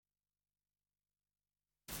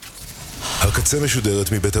הקצה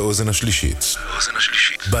משודרת מבית האוזן השלישית.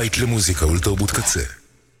 בית למוזיקה ולתרבות קצה.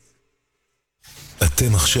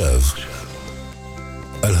 אתם עכשיו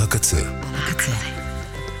על הקצה.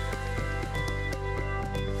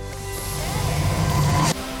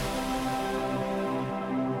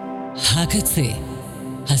 הקצה,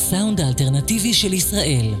 הסאונד האלטרנטיבי של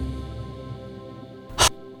ישראל.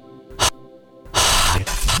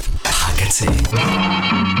 הקצה.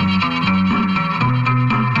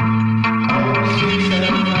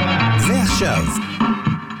 ועכשיו,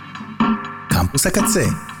 קמפוס הקצה.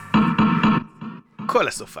 כל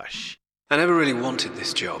הסופש. I never really wanted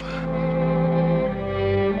this job.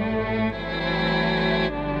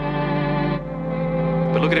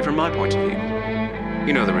 But look at it from my point of view.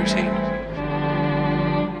 You know the routine.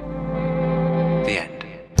 The end.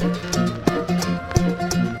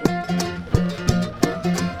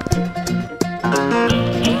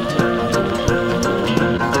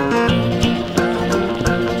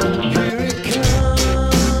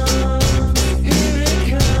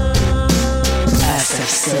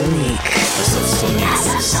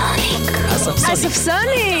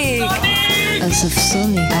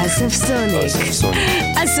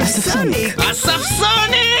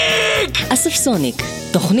 אספסוניק,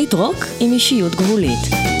 תוכנית רוק עם אישיות גבולית.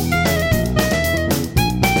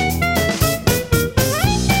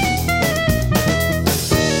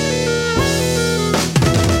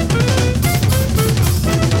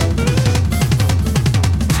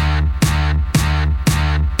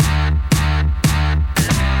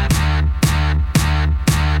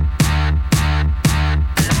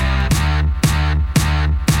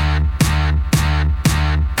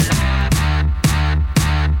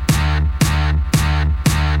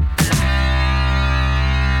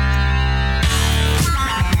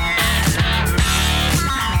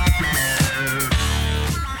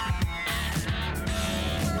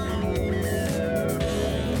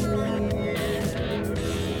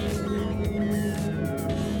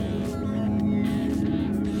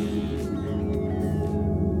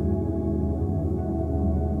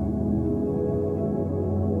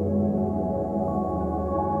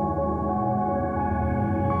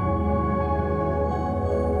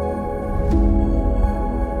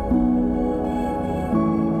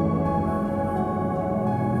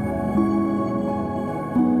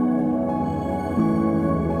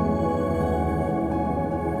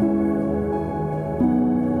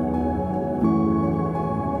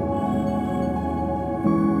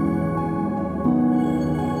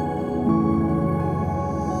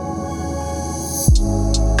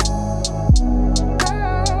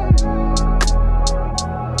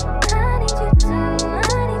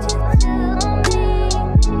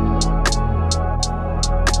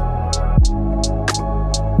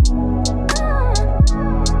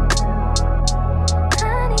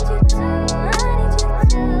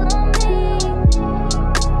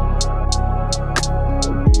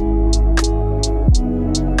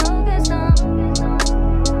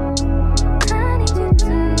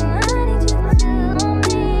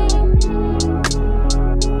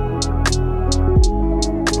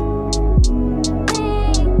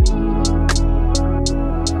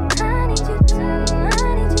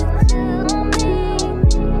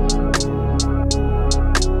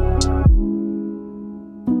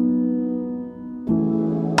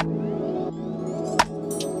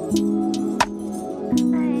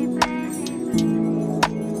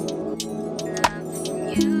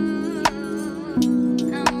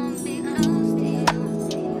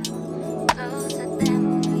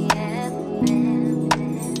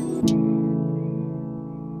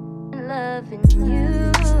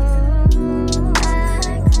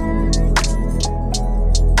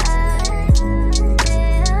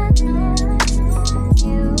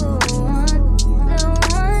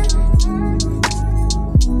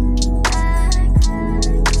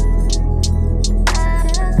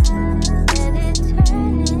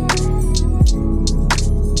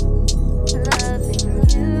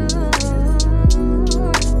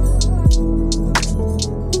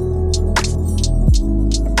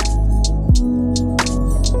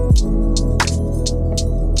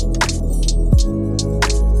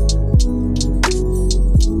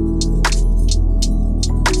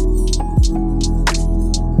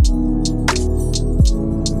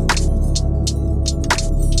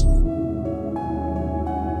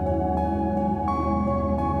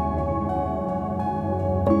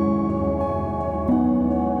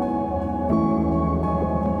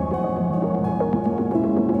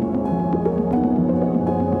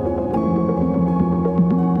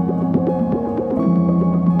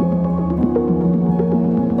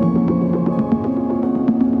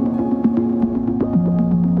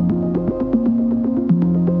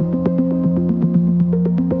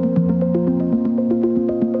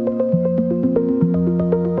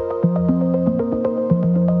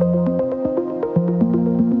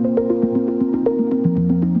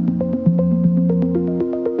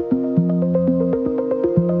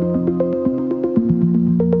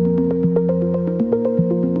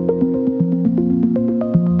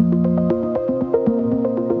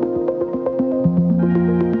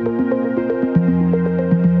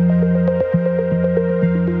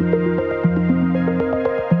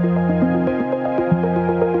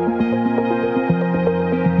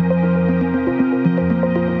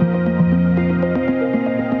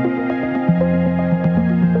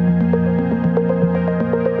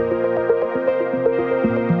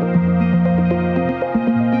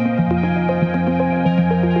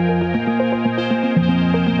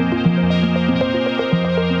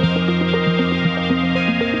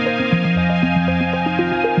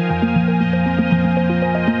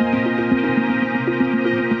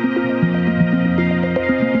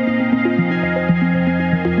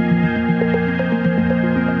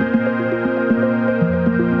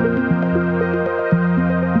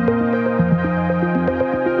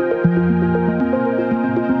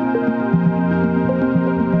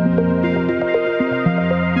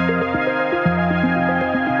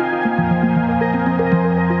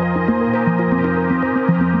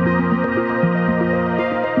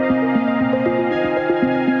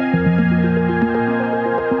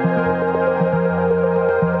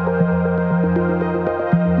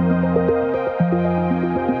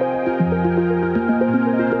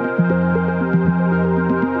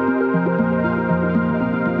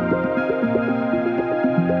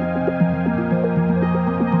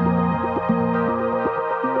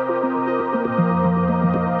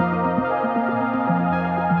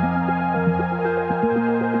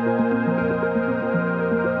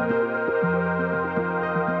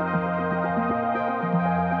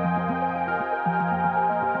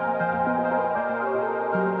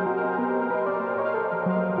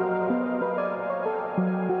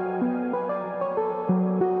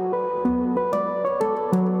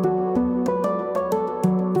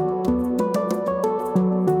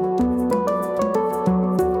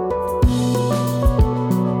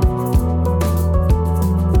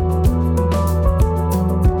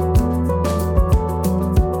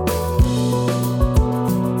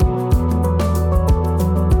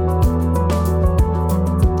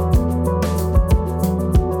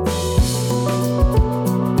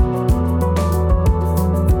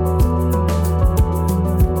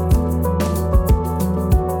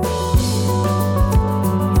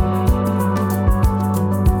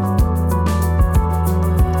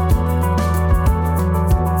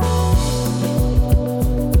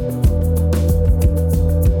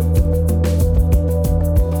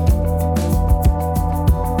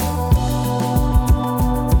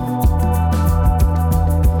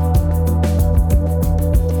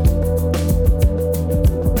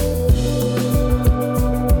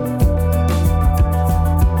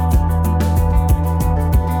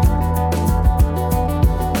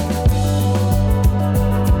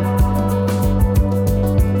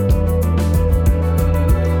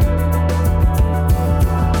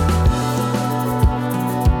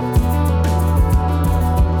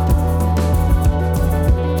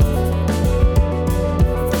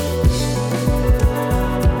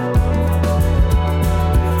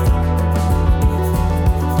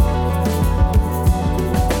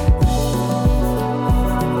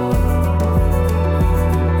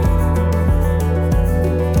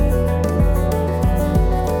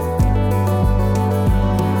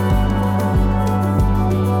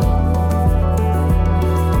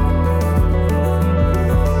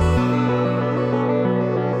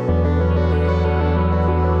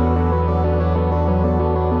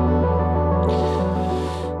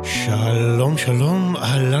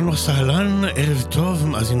 וסהלן, ערב טוב,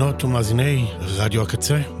 מאזינות ומאזיני רדיו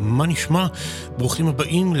הקצה, מה נשמע? ברוכים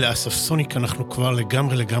הבאים לאסף סוניק, אנחנו כבר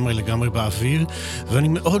לגמרי באוויר, ואני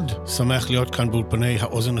מאוד שמח להיות כאן באולפני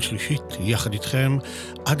האוזן השלישית, יחד איתכם,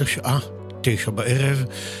 עד השעה 9 בערב.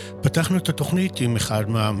 פתחנו את התוכנית עם אחד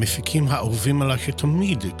מהמפיקים האהובים עליי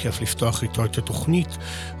שתמיד כיף לפתוח איתו את התוכנית,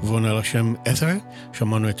 והוא עונה לשם את'ר,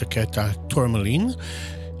 שמענו את הקטע טורמלין,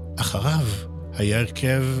 אחריו היה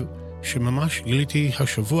הרכב שממש גיליתי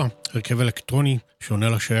השבוע, הרכב אלקטרוני שעונה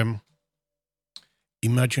לשם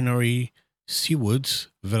Imaginary Seawoods,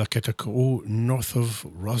 ולקטע קראו North of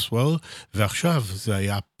Roswell, ועכשיו זה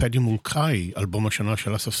היה פדי מולקאי, אלבום השנה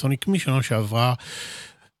של אסף סוניק משנה שעברה,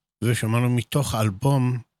 ושמענו מתוך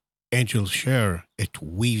האלבום Angel Share את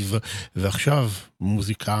Weave, ועכשיו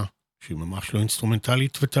מוזיקה שהיא ממש לא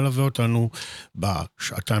אינסטרומנטלית, ותלווה אותנו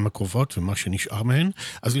בשעתיים הקרובות, ומה שנשאר מהן.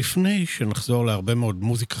 אז לפני שנחזור להרבה מאוד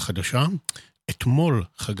מוזיקה חדשה, אתמול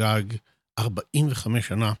חגג 45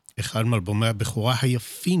 שנה, אחד מאלבומי הבכורה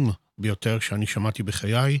היפים ביותר שאני שמעתי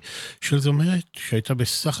בחיי, של זמרת שהייתה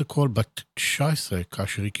בסך הכל בת 19,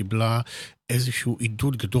 כאשר היא קיבלה איזשהו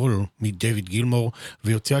עידוד גדול מדייוויד גילמור,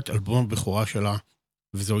 ויוצאה את אלבום הבכורה שלה,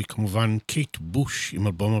 וזוהי כמובן קייט בוש עם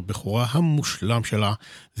אלבום הבכורה המושלם שלה,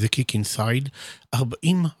 The Kick Inside,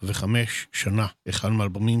 45 שנה, אחד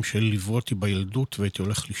מהאלבומים שליוו אותי בילדות והייתי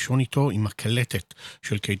הולך לישון איתו עם הקלטת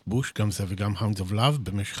של קייט בוש, גם זה וגם Hounds of Love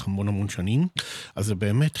במשך המון שנים, אז זה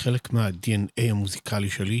באמת חלק מה-DNA המוזיקלי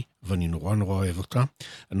שלי, ואני נורא אוהב אותה.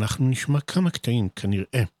 אנחנו נשמע כמה קטעים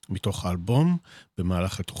כנראה מתוך האלבום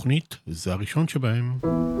במהלך התוכנית, זה הראשון שבהם.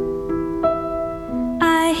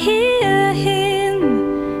 I hear him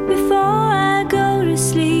before I go to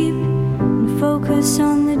sleep and focus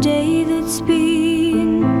on the day that's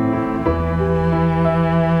been.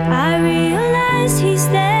 I realize he's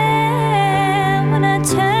there when I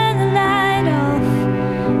turn the light off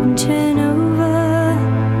and turn over.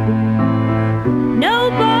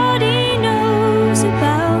 Nobody knows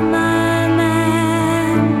about my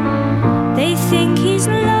man. They think he's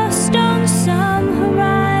lost on some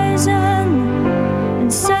horizon.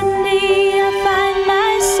 Suddenly I find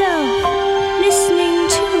myself listening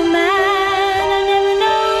to a man I've never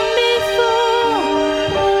known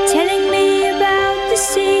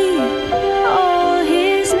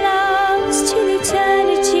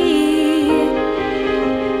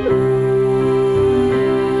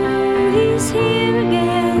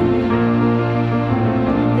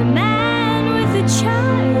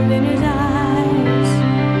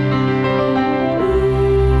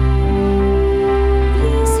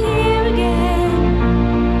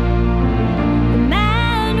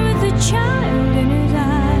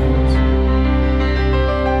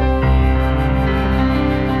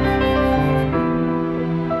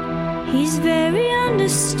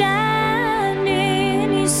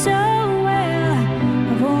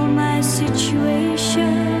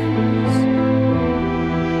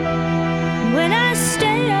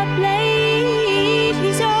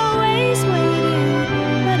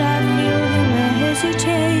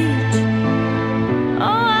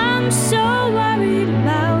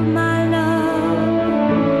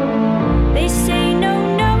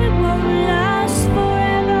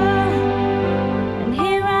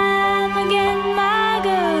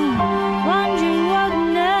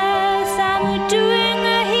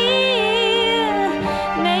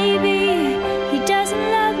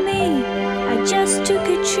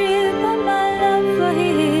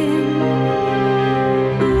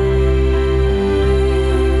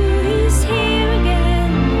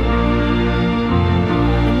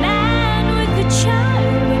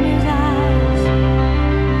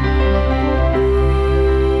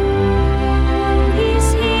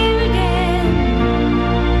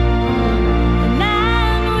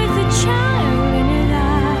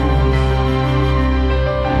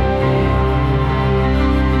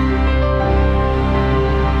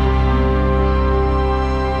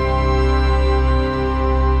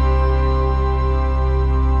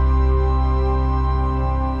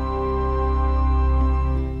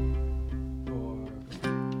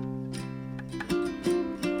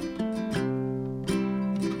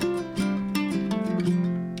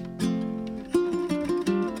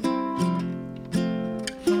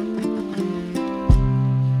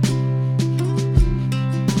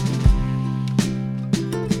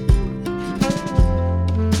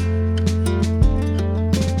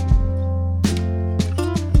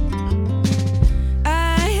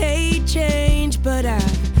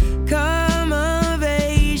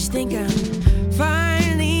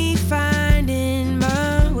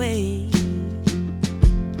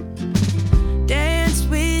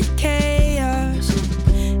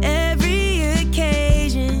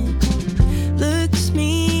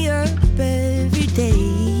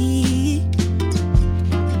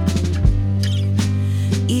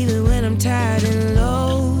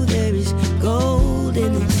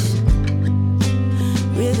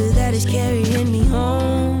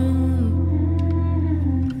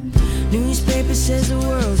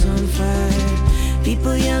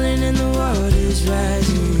is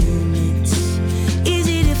rising. It's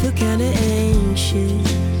easy to feel kinda anxious.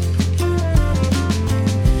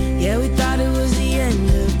 Yeah, we thought it was the end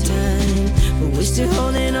of time, but we're still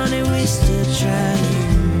holding on and we're still trying.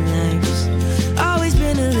 Life's always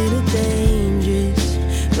been a little dangerous,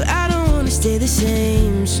 but I don't wanna stay the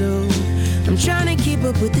same, so I'm trying to keep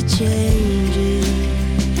up with the changes.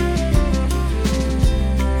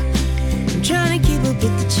 I'm trying to keep up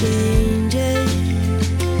with the changes.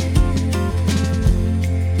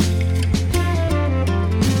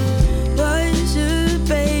 Was a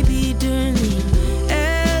baby during the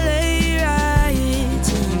LA riots,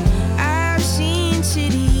 and I've seen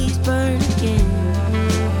cities burn again.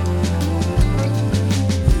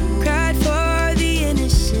 Cried for the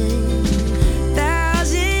innocent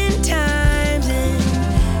 1,000 times, and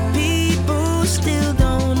people still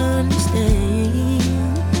don't understand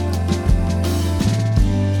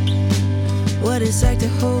what it's like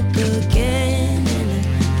to hope again and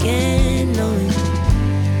again, knowing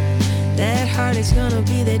that heartache's gonna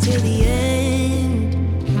be there till the end.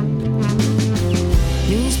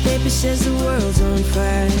 Newspaper says the world's on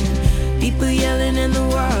fire, people yelling and the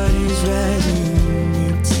water's rising.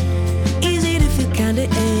 It's easy to feel kinda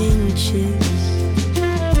anxious.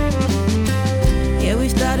 Yeah, we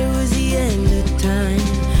thought it was the end of time,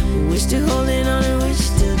 but we're still holding on and we're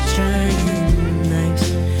still trying. Life's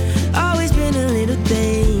always been a little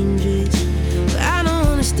dangerous, but I don't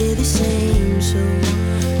wanna stay the same, so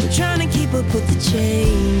I'm trying to keep up with the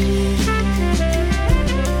changes.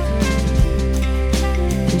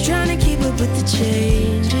 I'm trying to keep up with the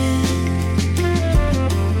changes.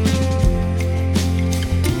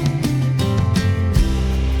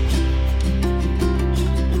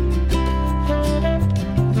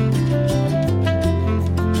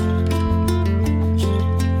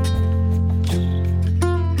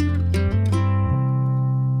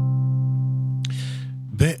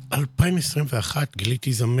 ב-2021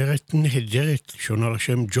 גיליתי זמרת נהדרת שעונה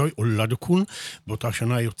לשם ג'וי אולדוקון. באותה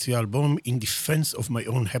שנה היא הוציאה אלבום In Defense of My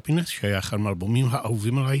Own Happiness, שהיה אחד מהאלבומים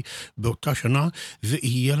האהובים עליי באותה שנה,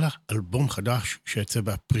 ויהיה לה אלבום חדש שיצא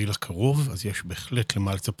באפריל הקרוב, אז יש בהחלט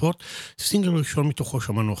למה לצפות. סינגל ראשון מתוכו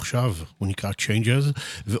שמענו עכשיו, הוא נקרא Changes,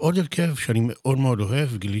 ועוד הרכב שאני מאוד מאוד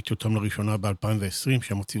אוהב, גיליתי אותם לראשונה ב-2020,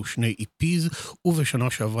 שהם הוציאו 2 EPs, ובשנה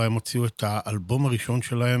שעברה הם הוציאו את האלבום הראשון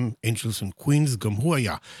שלהם, Angels and Queens, גם הוא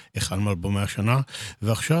היה אחד מאלבומי השנה,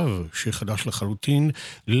 ועכשיו שיר חדש לחלוטין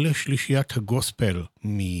לשלישיית הגוספל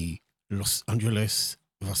מלוס אנג'לס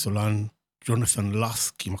והסולן ג'ונת'ן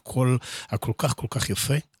לסק עם הקול הכל כך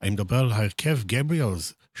יפה. אני מדבר על ההרכב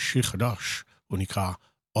גבריאלס, שיר חדש, הוא נקרא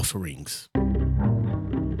Offerings.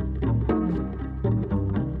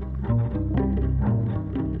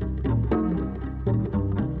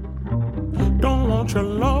 Don't want your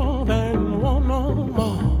love and want no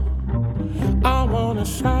more. I want to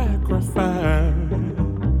sacrifice.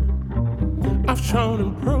 I've shown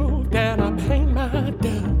and proved that I pay my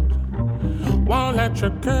debt. Won't let you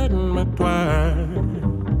get me twice.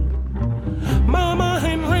 Mama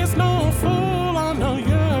ain't raised no fool, I know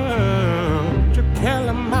you. You kill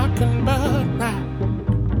a mockingbird right.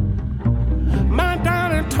 My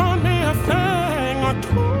daddy taught me a thing or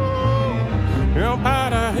two. You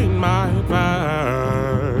better heed my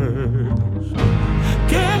advice.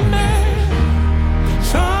 Give me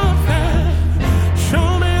something. Show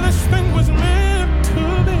me this thing was meant to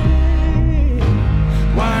be.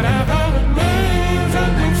 Whatever it means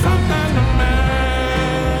something to me.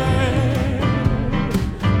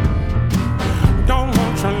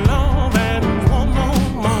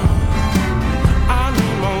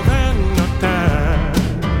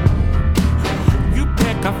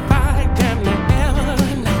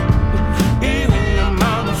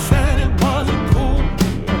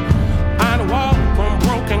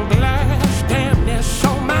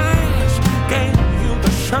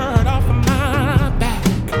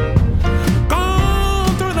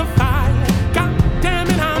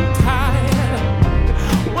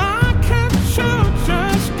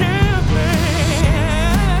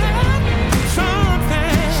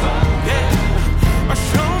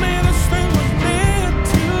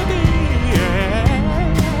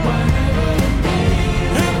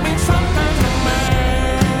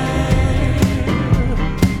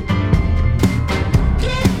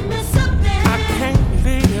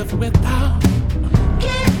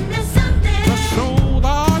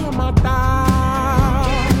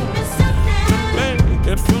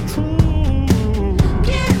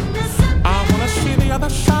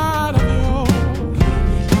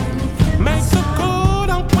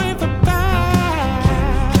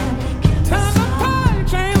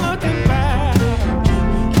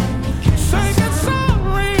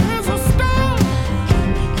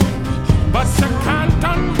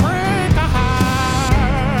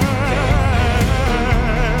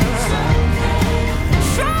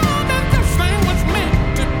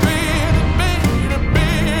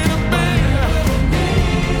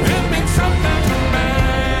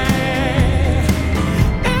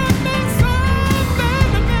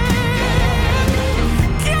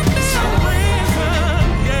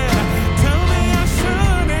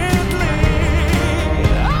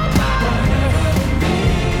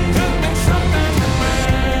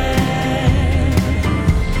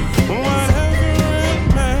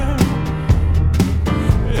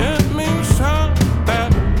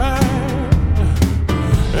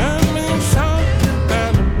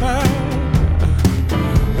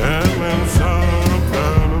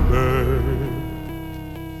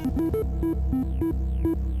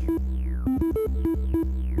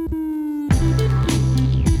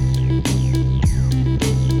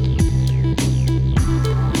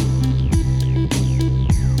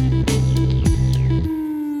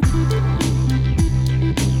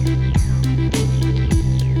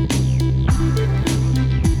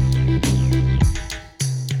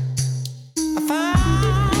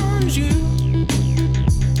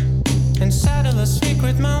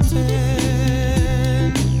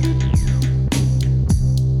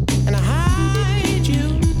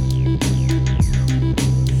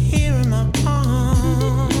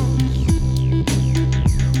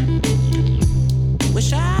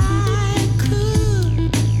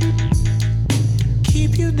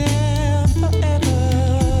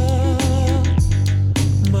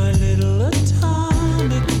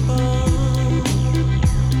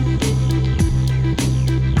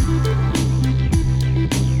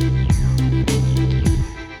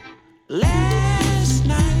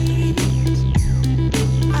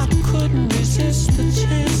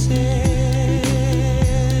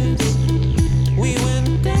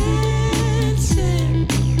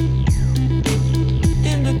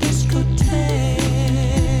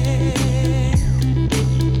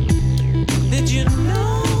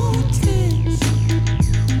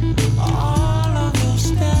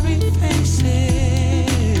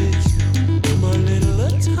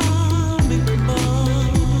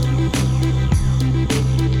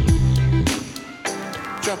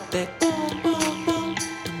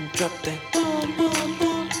 drop that,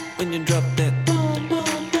 when you drop that,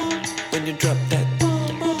 when you drop that,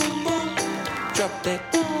 drop that,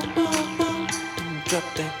 drop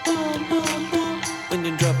that, when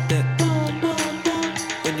you drop that,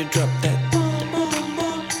 when you drop that,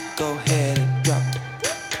 go ahead and drop it.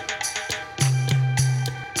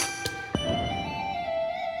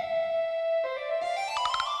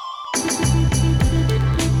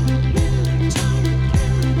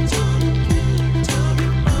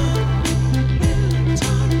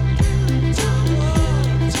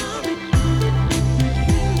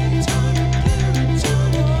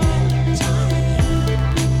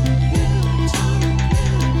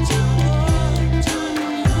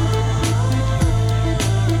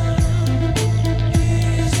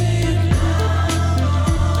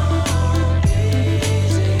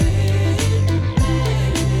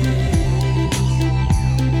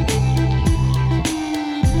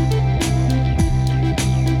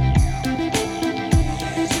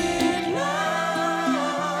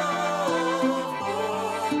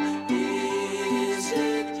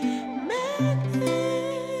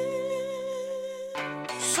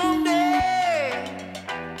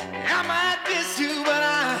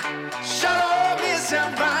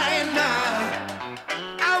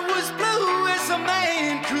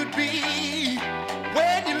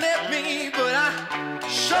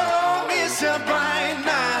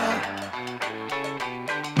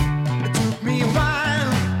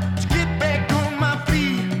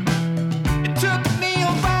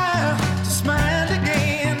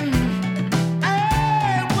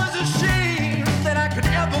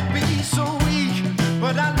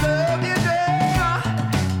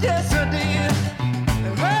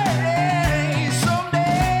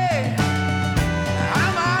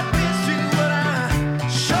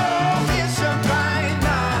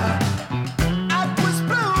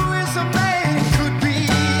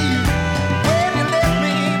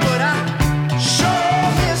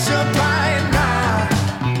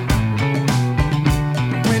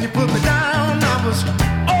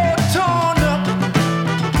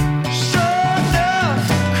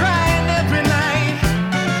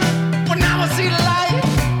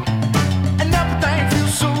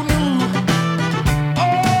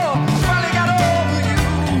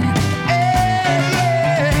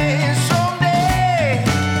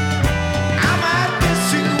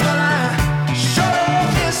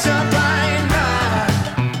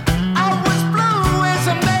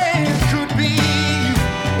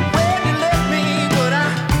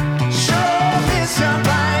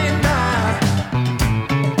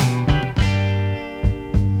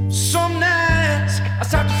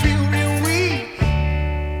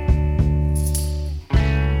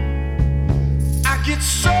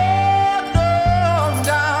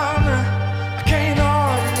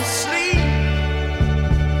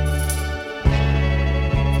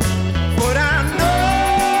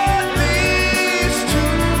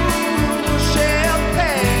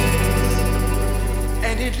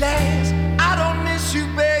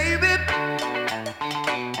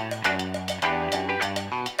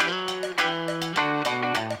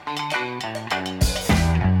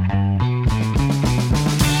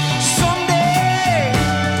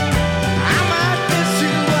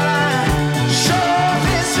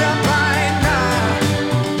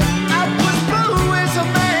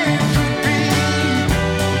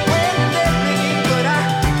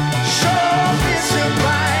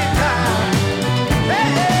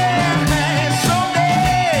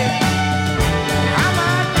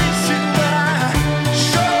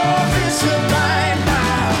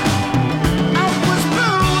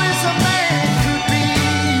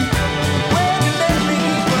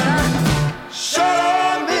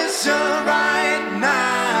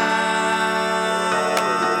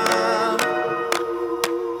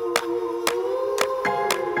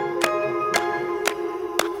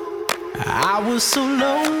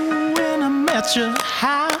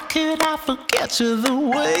 To the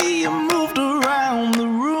way you moved around the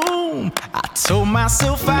room, I told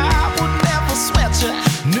myself I would never sweat you.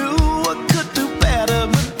 Knew I could do better,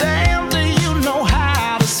 but damn, do you know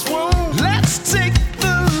how to swoon? Let's take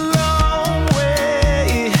the long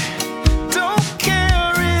way. Don't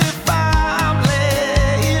care if I'm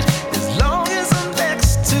late, as long as I'm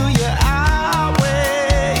next to you, I'll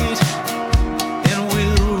wait. And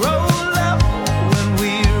we'll roll up when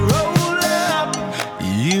we roll up.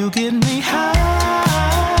 You get me high.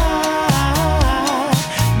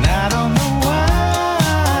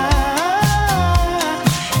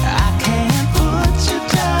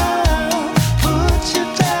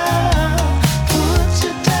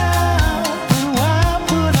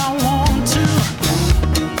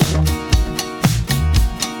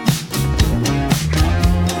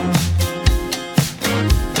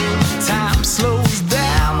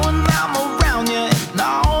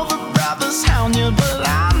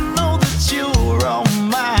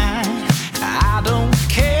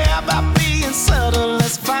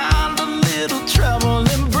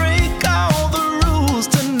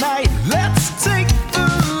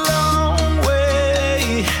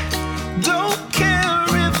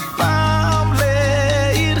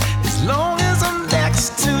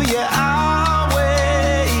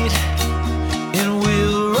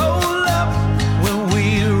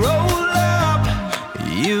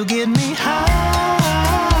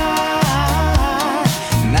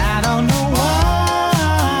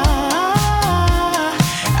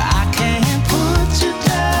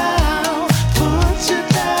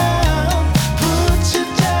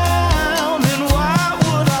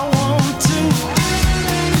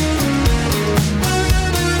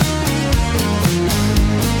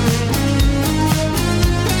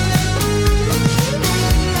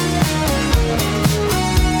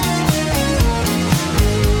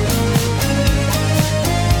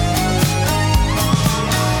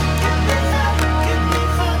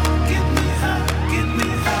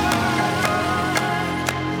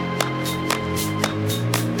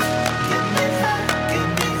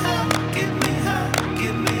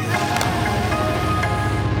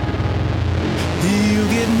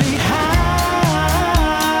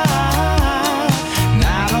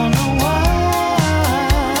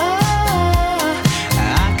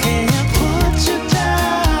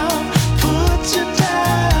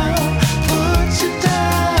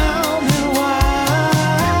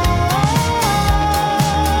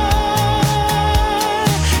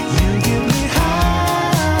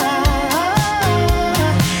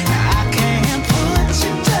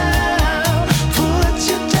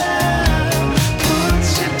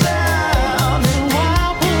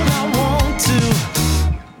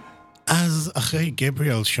 אחרי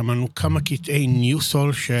גבריאל שמענו כמה קטעי ניו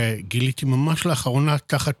סול שגיליתי ממש לאחרונה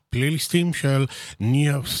תחת פלייליסטים של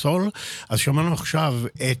ניו סול. אז שמענו עכשיו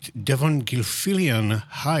את דבון גילפיליאן,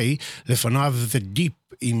 היי, לפניו The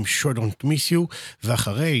Deep עם Sure Don't Miss You,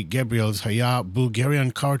 ואחרי גבריאלס היה בולגריאן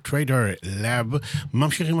קאר טריידר לאב.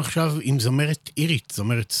 ממשיכים עכשיו עם זמרת אירית,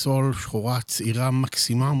 זמרת סול שחורה צעירה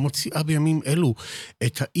מקסימה, מוציאה בימים אלו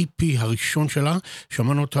את ה-EP הראשון שלה.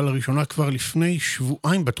 שמענו אותה לראשונה כבר לפני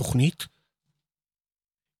שבועיים בתוכנית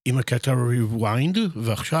עם הקטע Rewind,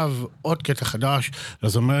 ועכשיו עוד קטע חדש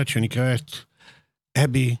לזמרת שנקראת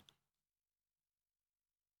אבי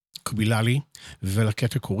קוביללי,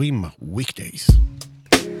 ולקטע קוראים Weekdays.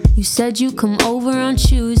 You said you come over on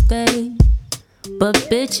Tuesday, but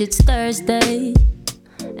bitch it's Thursday,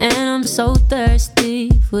 and I'm so thirsty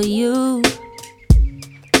for you.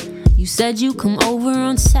 You said you come over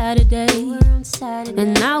on Saturday, and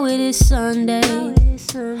now it is Sunday.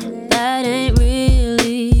 That ain't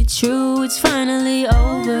really true, it's finally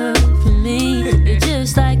over for me. You're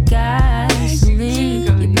just like gasoline,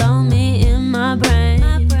 you blow me in my brain.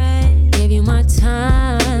 Gave you my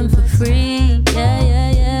time for free, yeah, yeah,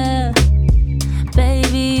 yeah.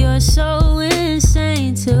 Baby, you're so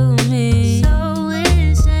insane to me.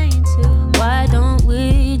 Why don't we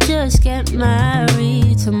just get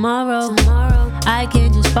married tomorrow? I can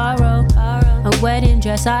just borrow a wedding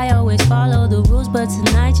dress, I always follow the rules, but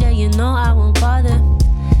tonight, yeah, you know I won't bother.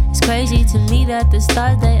 It's crazy to me that the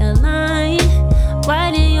stars, they align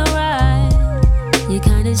right in your eyes. You're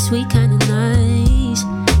kinda sweet, kinda nice.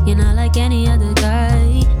 You're not like any other guy.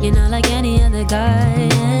 You're not like any other guy.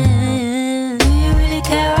 Do you really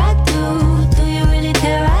care? I do. Do you really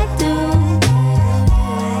care? I do.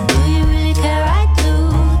 Do you really care? I do.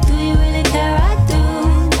 Do you really care? I do.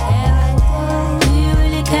 Do you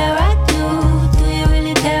really care? I do. Do you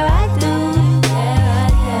really care? I do.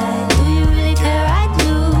 Do you really care? I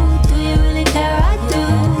do. Do you really care? I do.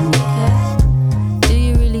 Do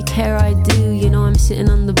you really care? I do. You know I'm sitting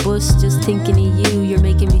on the bus just thinking of you. You're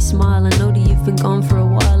making me smile. I know that you've been gone for a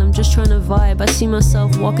while. I'm just trying to vibe. I see myself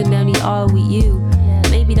walking down the aisle with you.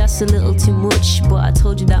 Maybe that's a little too much, but I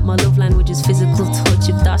told you that my love language is physical touch.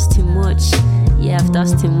 If that's too much, yeah, if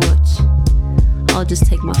that's too much, I'll just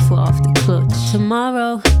take my foot off the clutch.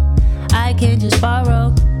 Tomorrow, I can just borrow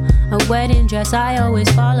a wedding dress. I always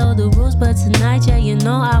follow the rules, but tonight, yeah, you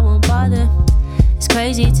know I won't bother. It's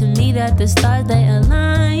crazy to me that the stars, they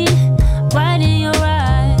align right in your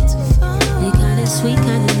eyes. You're kinda sweet,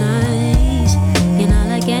 kinda nice. You're not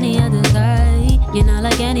like any other guy. You're not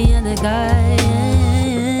like any other guy.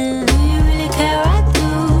 Do you really care? I do.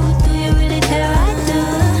 Do you really care? I do.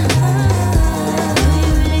 Do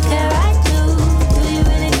you really care? I do. Do you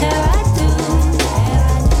really care? I do.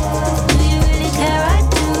 Do you really care? I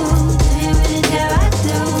do. Do you really care? I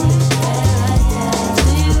do.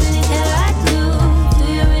 Do you really care? I do. Do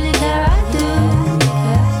you really care? I do.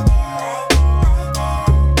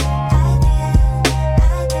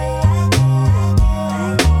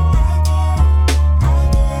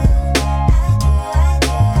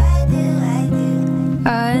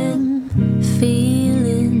 I'm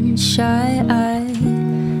feeling shy. I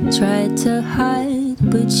tried to hide,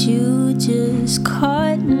 but you just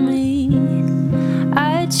caught me.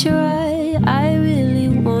 I try, I really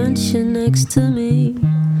want you next to me.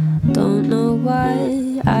 Don't know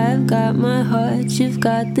why, I've got my heart, you've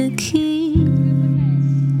got the key.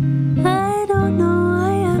 I don't know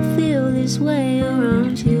why I feel this way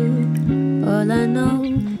around you. All I know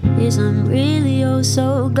is I'm really oh so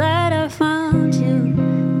glad I found you.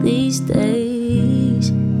 These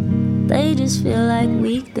days, they just feel like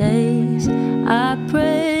weekdays. I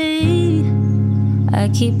pray, I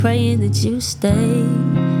keep praying that you stay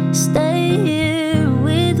here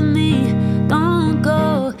with me. Don't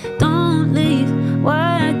go, don't leave.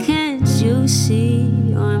 Why can't you see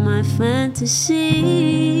you're my fantasy?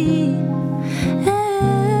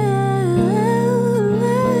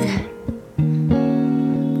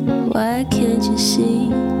 Why can't you see?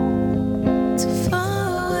 Too far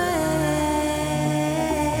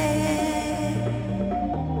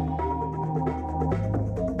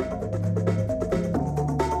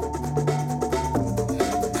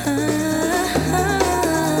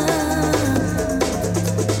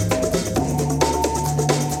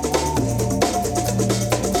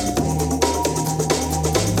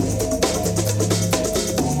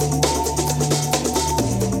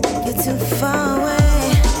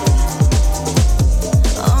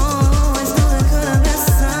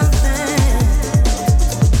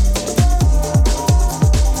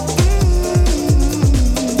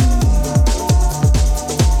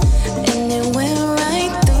And it went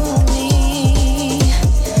right through me.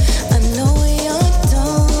 I know we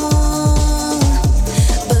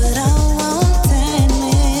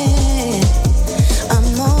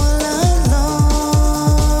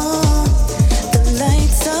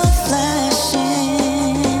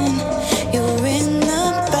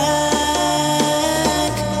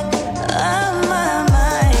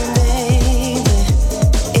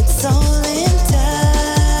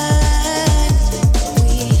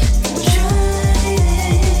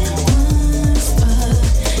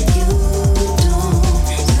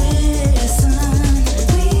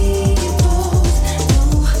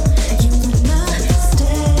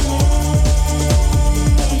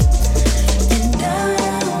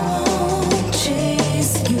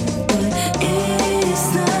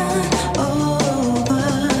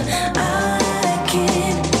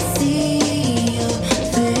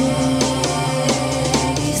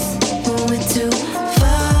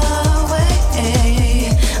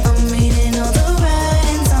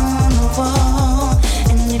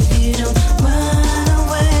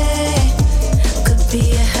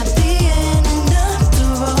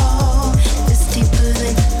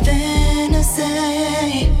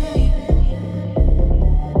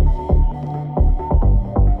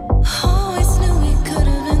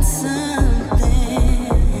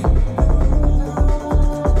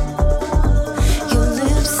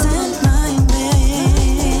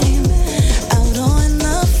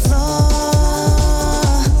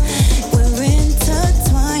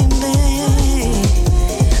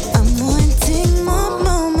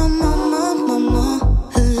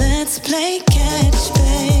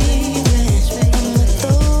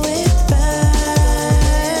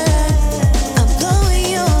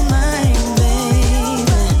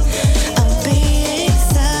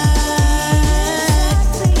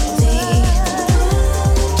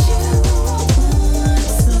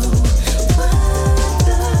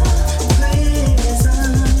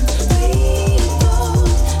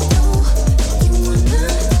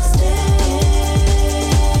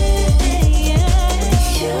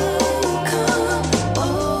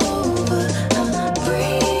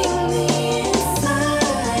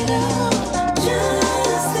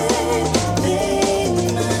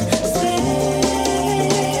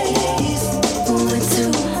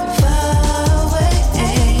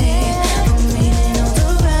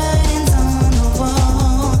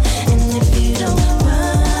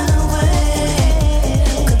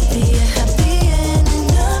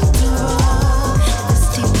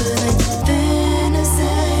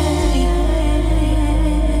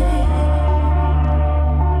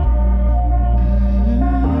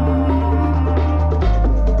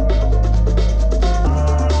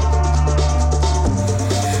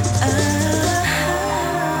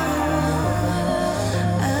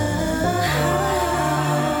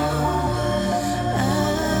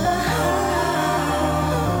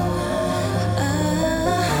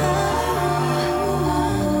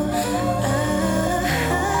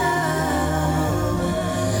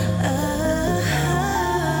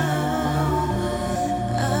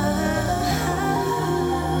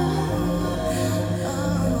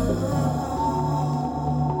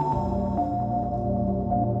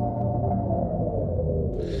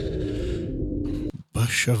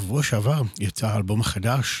בשבוע שעבר יצא האלבום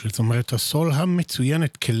החדש לזמרת הסול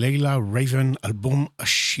המצוינת כלילה רייבן, אלבום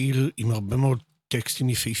עשיר עם הרבה מאוד טקסטים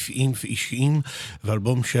יפהפיים ואישיים,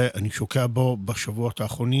 ואלבום שאני שוקע בו בשבועות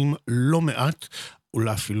האחרונים לא מעט,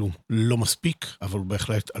 אולי אפילו לא מספיק, אבל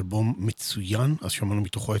בהחלט אלבום מצוין. אז שמענו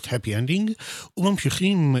מתוכו את Happy Ending,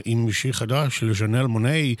 וממשיכים עם שיר חדש של ז'נל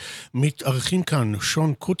מוני. מתארחים כאן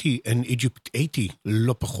שון קוטי and Egypt 80,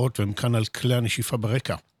 לא פחות, והם כאן על כלי הנשיפה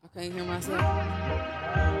ברקע. I can't hear myself.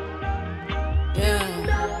 Yeah.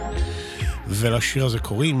 ולשיר הזה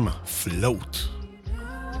קוראים Float.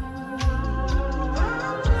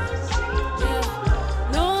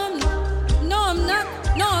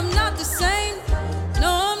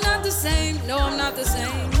 No, I'm not the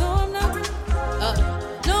same. No, I'm not.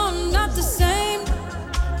 No, I'm not the same.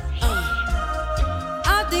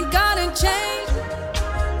 I think I done changed.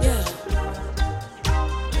 Yeah.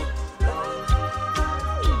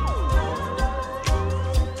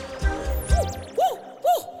 Woo,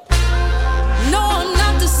 woo. No, I'm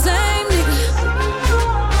not the same, nigga.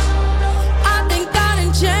 I think I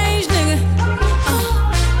done changed, nigga.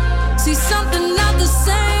 See something not the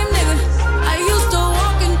same, nigga. I used to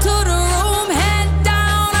walk into the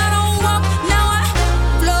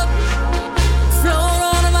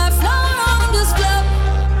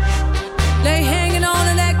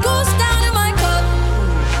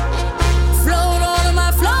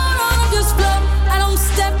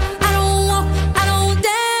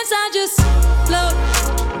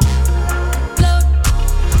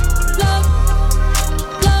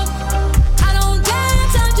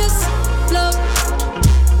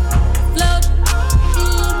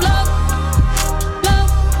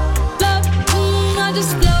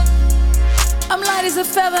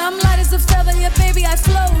I'm light as a feather, yeah baby I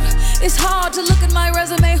float. It's hard to look at my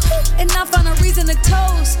resume and not find a reason to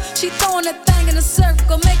toast. She throwing that thing in a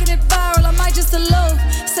circle, making it viral, I might just elope.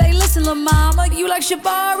 Say listen lil' mama, you like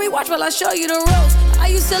Shabari? Watch while I show you the ropes. I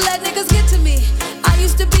used to let niggas get to me, I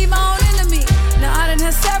used to be my own enemy. Now I done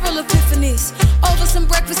had several epiphanies, over some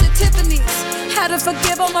breakfast at Tiffany's. Had to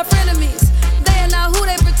forgive all my frenemies, they are not who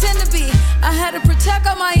they pretend to be. I had to protect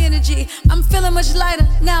all my energy, I'm feeling much lighter,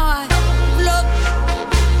 now I float.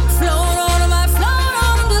 Float on them, I float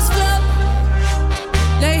on them, just float.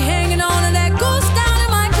 They hanging on to that goose down in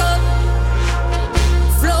my cup.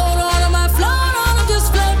 Float on them, I float on them, just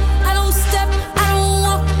float. I don't step, I don't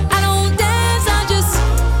walk, I don't dance, I just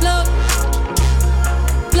float.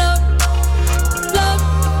 Float, float,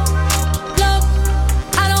 float.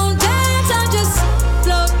 I don't dance, I just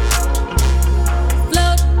float.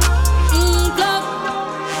 Float, float,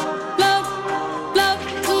 float, float,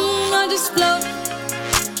 I just float.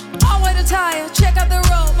 Attire, check out the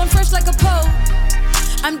robe, I'm fresh like a pope.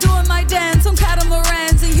 I'm doing my dance on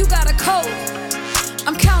catamarans and you got a coat.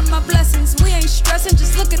 I'm counting my blessings, we ain't stressing,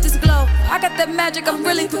 just look at this glow. I got that magic, I'm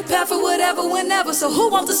really prepared for whatever, whenever, so who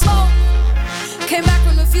wants to smoke? Came back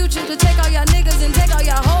from the future to take all y'all niggas and take all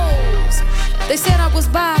y'all hoes. They said I was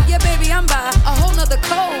by, yeah baby I'm by a whole nother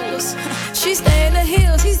coast. She stay in the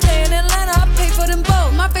hills, he stay in Atlanta, I pay for them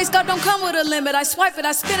both. My face card don't come with a limit, I swipe it,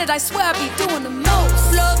 I spin it, I swear I be doing the most.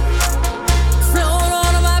 Float, float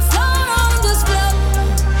on them, I float on them, just float.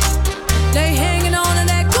 They hanging on to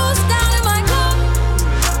that goose down in my cup.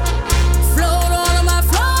 Float on them, I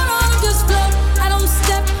float on them, just float. I don't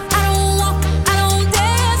step, I don't walk, I don't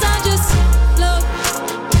dance, I just float.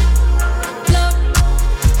 Float,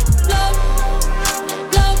 float,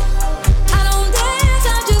 float. I don't dance,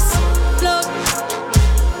 I just float.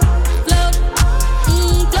 Float,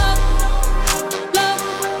 float, float,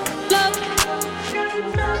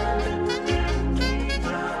 float.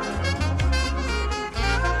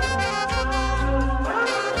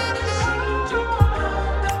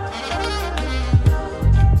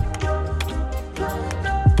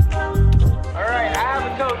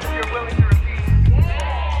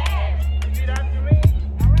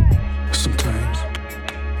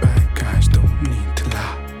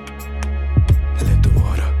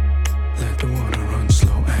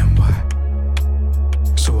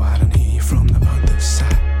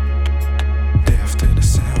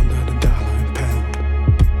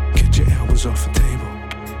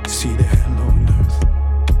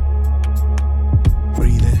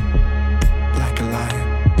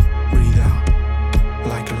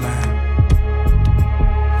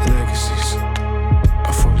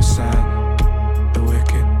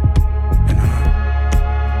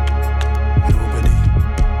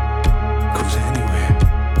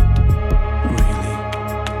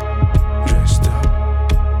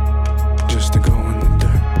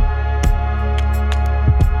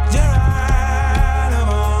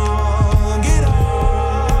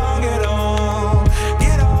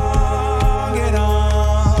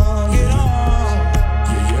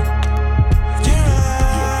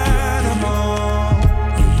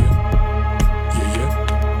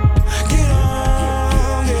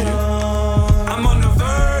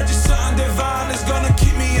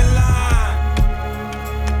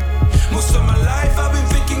 life I've been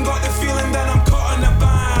thinking, got the feeling that I'm caught in a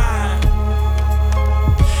bind.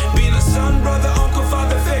 Being a son, brother, uncle,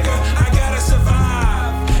 father figure, I gotta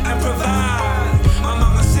survive and provide. My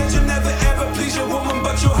mama said you'll never ever please your woman,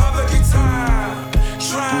 but you'll have a good time.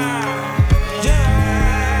 Try, yeah.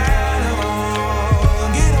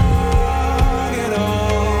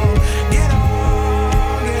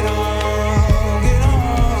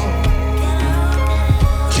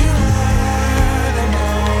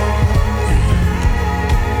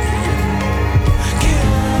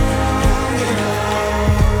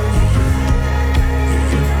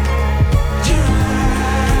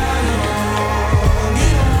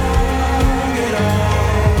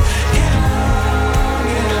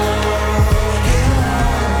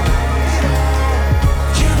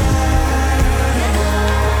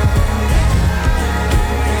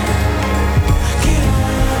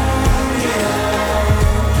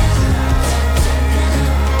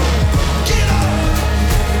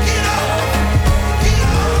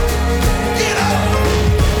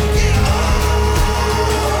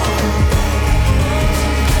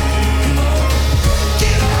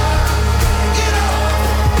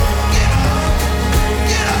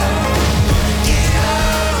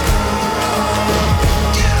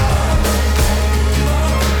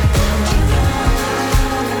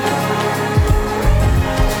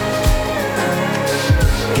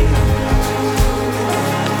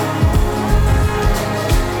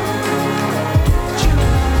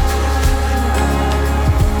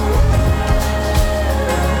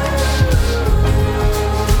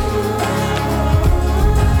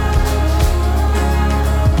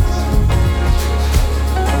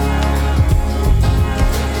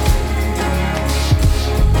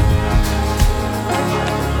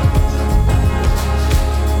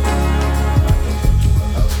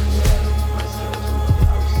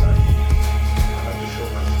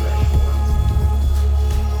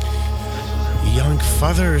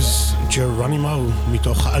 Fathers, ג'רונימו,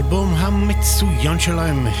 מתוך האלבום המצוין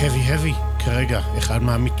שלהם, Heavy Heavy, כרגע אחד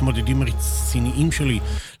מהמתמודדים הרציניים שלי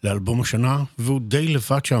לאלבום השנה, והוא די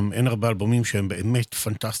לבד שם, אין הרבה אלבומים שהם באמת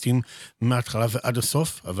פנטסטיים מההתחלה ועד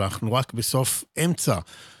הסוף, אבל אנחנו רק בסוף אמצע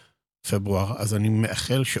פברואר, אז אני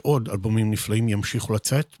מאחל שעוד אלבומים נפלאים ימשיכו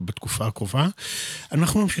לצאת בתקופה הקרובה.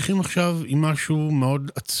 אנחנו ממשיכים עכשיו עם משהו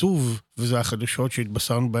מאוד עצוב, וזה החדשות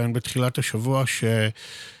שהתבשרנו בהן בתחילת השבוע,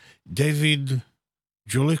 שדייוויד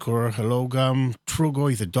ג'וליקור, הלו גם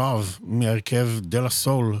טרוגוי the Dove, מהרכב דלה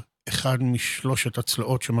סול, אחד משלושת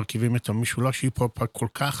הצלעות שמרכיבים את המשולש היפ-הופ הכל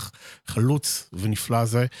כך חלוץ ונפלא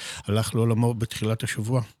הזה, הלך לעולמו בתחילת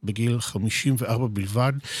השבוע, בגיל 54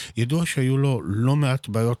 בלבד. ידוע שהיו לו לא מעט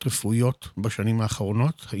בעיות רפואיות בשנים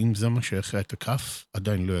האחרונות, האם זה מה שהכריע את הכף?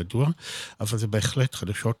 עדיין לא ידוע, אבל זה בהחלט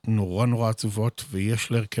חדשות נורא נורא עצובות,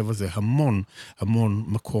 ויש להרכב הזה המון המון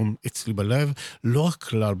מקום אצלי בלב, לא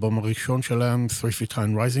רק לאלבום הראשון שלהם, 3 Feet High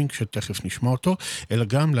and Rising, שתכף נשמע אותו, אלא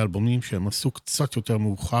גם לאלבומים שהם עשו קצת יותר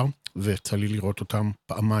מאוחר, ויצא לי לראות אותם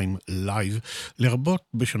פעמיים לייב, לרבות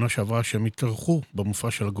בשנה שעברה שהם התארחו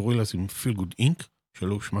במופע של הגורילאז עם Feel Good Inc,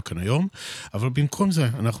 שלא הושמע כאן היום, אבל במקום זה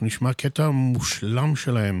אנחנו נשמע קטע מושלם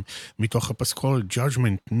שלהם מתוך הפסקול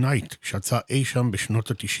Judgment Night, שיצא אי שם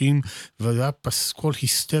בשנות ה-90, וזה היה פסקול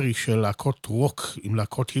היסטרי של להקות רוק עם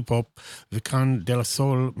להקות היפ-הופ, וכאן דלה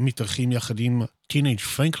סול מתארחים יחד עם Teenage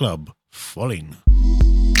Fan Club, Falling.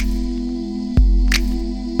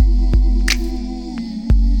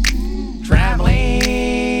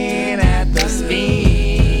 Traveling at the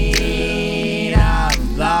speed of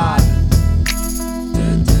thought.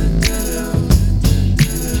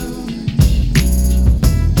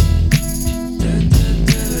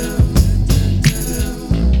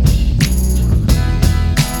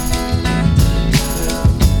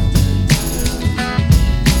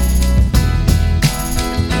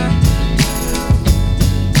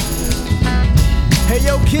 Hey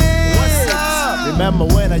yo kid, what's up? Remember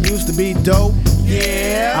when I used to be dope?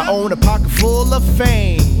 Yeah, I own a pocket full of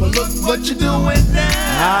fame. But look what you're doing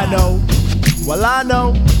now. I know, well I know,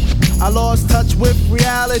 I lost touch with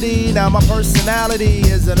reality. Now my personality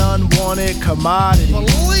is an unwanted commodity.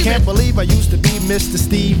 Can't believe I used to be Mr.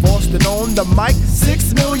 Steve Austin on the mic.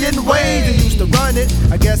 6 million ways I used to run it.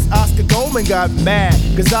 I guess Oscar Goldman got mad,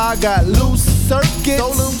 cause I got loose circuits. So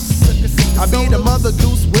loose, I be the mother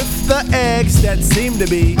goose with the eggs that seem to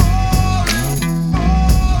be.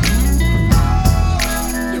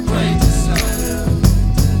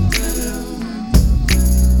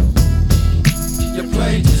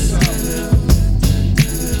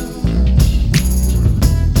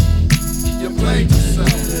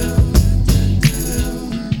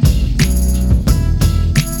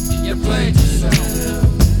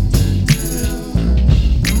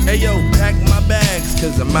 my bags,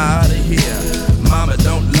 cause I'm out of here. Mama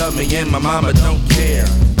don't love me and my mama don't care.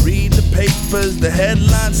 Read the papers, the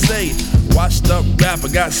headlines say washed up rapper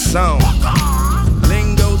got song.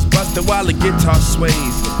 Lingo's busted while the guitar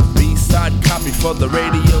sways. B-side copy for the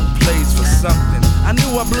radio plays for something. I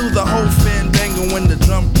knew I blew the whole fandango when the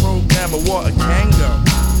drum programmer wore a Kango.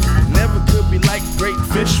 Never could be like great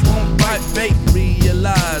fish won't bite bait.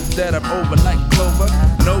 Realize that I'm over like Clover.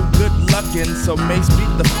 No good luckin', so Mace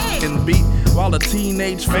beat the f***ing beat while the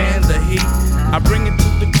teenage fan the heat. I bring it to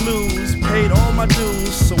the clues, paid all my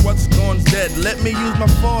dues, so what's gone's dead? Let me use my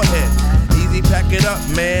forehead. Easy, pack it up,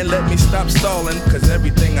 man, let me stop stalling, cause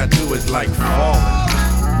everything I do is like falling.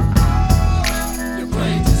 You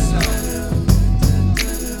played yourself.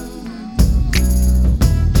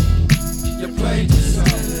 You played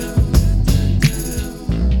yourself.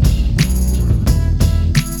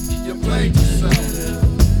 You played yourself.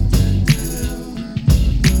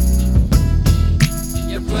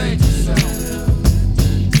 You played yourself.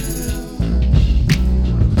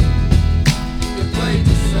 You played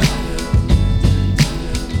yourself.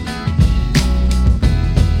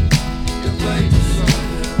 You played yourself. You played yourself.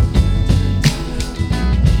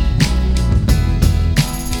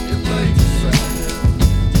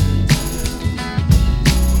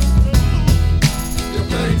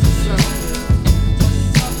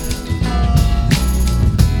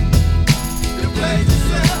 You played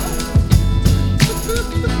yourself.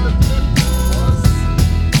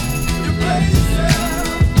 You played yourself.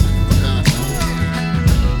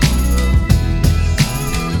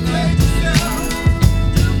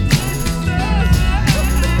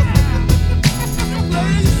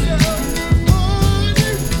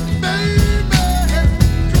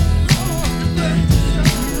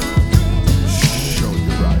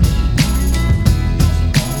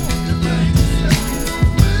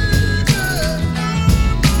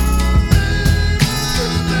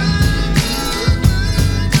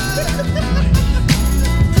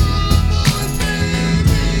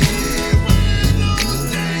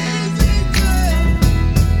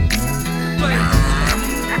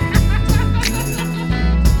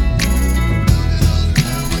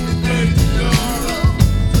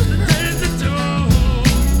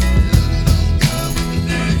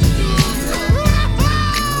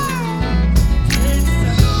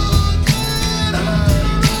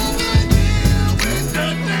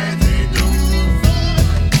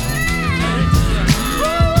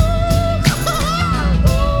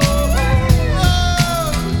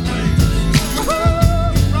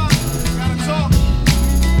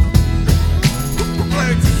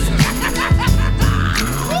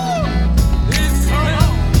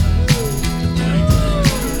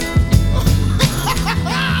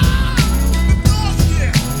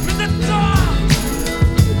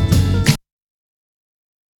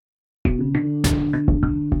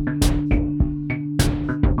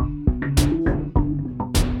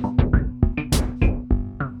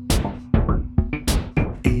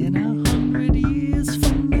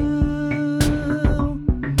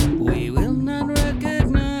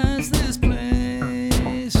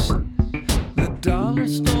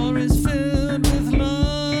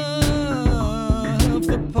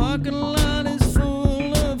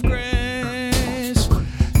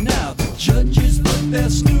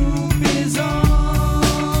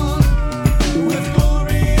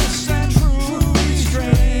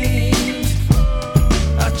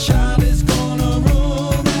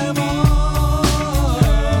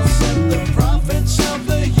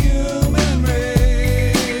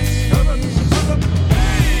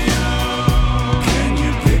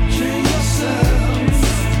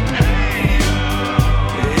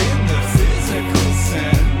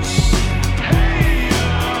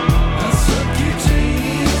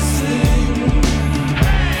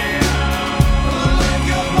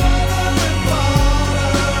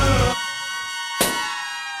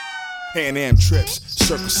 Pan Am trips,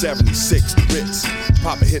 circa 76, the Ritz.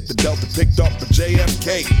 Papa hit the Delta, picked up a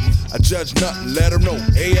JFK. I judge nothing, let her know,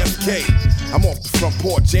 AFK. I'm off the front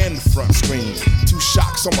porch and the front screen. 2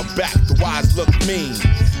 shocks on my back, the wise look mean.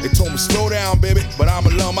 They told me slow down, baby, but I'm a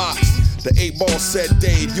lum ox. The 8-ball said,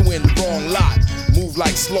 Dave, you in the wrong lot. Move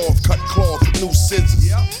like sloth, cut cloth with new scissors.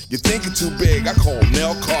 You're thinking too big, I call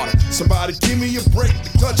Nell Carter. Somebody give me a break,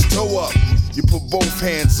 the clutch toe up. You put both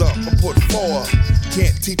hands up, I put 4 up.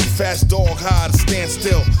 Can't teach a fast dog how to stand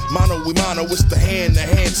still. Mano we mano, it's the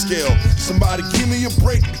hand-to-hand skill. Somebody give me a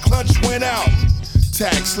break, the clutch went out.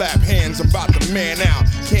 Tag slap hands, I'm about to man out.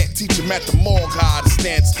 Can't teach him at the morgue how to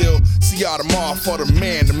stand still. See y'all tomorrow for the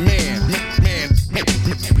man to man. Man to man.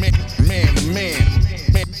 Man to man.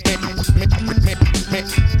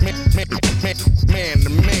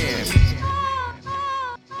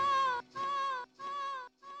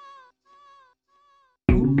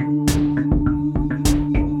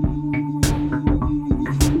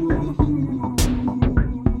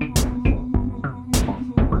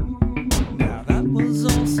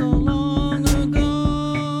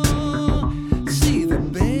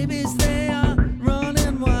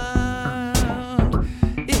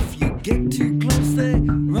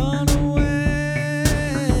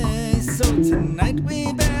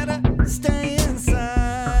 stay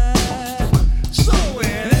inside. So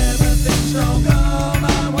when everything don't go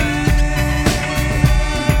my way,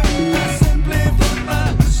 I simply put my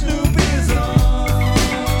Snoopy's on.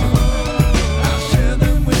 I'll share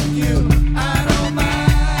them with you, I don't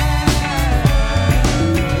mind.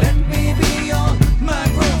 Let me be your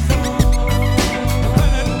microphone.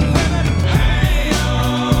 Hey,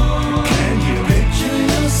 oh, can you picture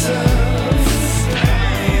yourself?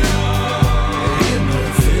 Hey, oh, in the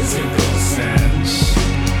physical sense.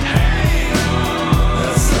 Hey, oh,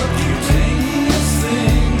 a subcutaneous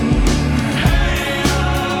thing. Hey,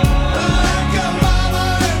 oh, like a mama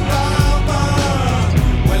and papa.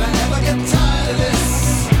 Will I ever get tired of this?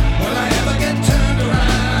 Will I ever get turned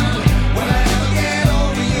around? Will I ever get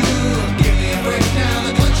over you? Give me a break now,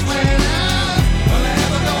 the clutch went out. Will I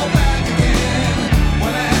ever go back again?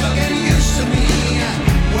 Will I ever get used to me?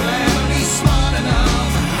 Will I ever be smart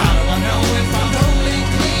enough? How do I know if I'm totally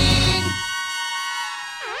clean?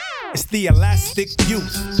 It's the elastic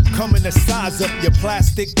youth, coming to size up your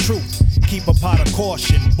plastic truth. Keep a pot of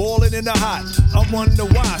caution, boiling in the hot. I wonder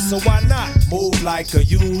why, so why not? Move like a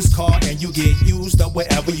used car and you get used up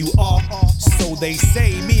wherever you are. So they say,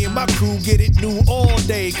 me and my crew get it new all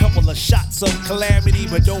day. Couple of shots of calamity,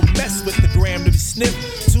 but don't mess with the gram to be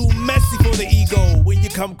sniffed. Too messy for the ego. When you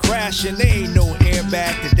come crashing, there ain't no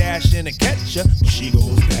airbag to dash in and catch ya. She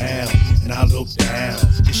goes down, and I look down.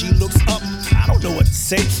 And she looks up, I don't know what to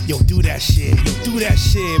say. Yo, do that shit, yo, do that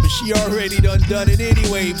shit. But she already done it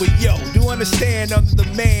anyway. But yo, do understand under the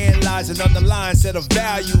man lies an underlying set of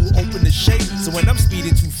value. Open the shape, so when I'm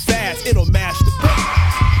speeding too fast, it'll mash the brake.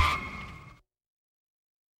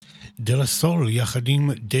 דלה סול יחד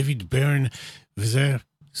עם דיוויד ברן, וזה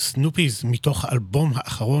סנופיז מתוך האלבום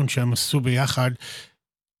האחרון שהם עשו ביחד,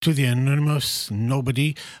 To the Anonymous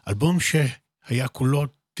Nobody, אלבום שהיה כולו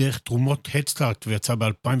דרך תרומות הדסטארט ויצא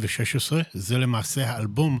ב-2016. זה למעשה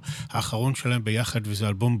האלבום האחרון שלהם ביחד, וזה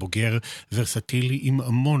אלבום בוגר ורסטילי עם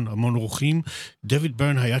המון המון רוחים. דיוויד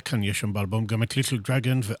ברן היה כאן, יש שם באלבום גם את ליטל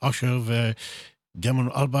דרגן ואשר ודמון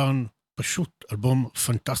אלברן. פשוט אלבום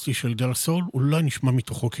פנטסטי של דלה סול. אולי נשמע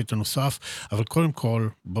מתוכו קטע נוסף, אבל קודם כל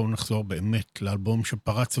בואו נחזור באמת לאלבום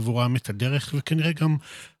שפרץ עבורם את הדרך וכנראה גם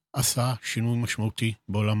עשה שינוי משמעותי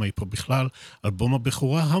בעולם ההיפ-הופ בכלל. אלבום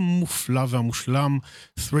הבכורה המופלא והמושלם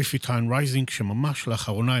Three Feet High Rising, שממש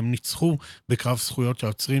לאחרונה הם ניצחו בקרב זכויות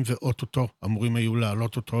היוצרים, ואוטוטו אמורים היו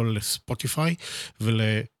להעלות אותו לספוטיפיי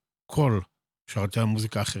ולכל שרתי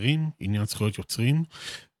המוזיקה האחרים, עניין זכויות יוצרים.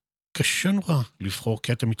 קשה נורא לבחור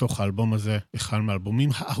קטע מתוך האלבום הזה, אחד מהאלבומים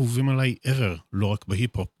האהובים עליי ever, לא רק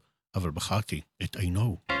בהיפ-הופ, אבל בחרתי את I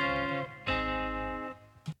Know.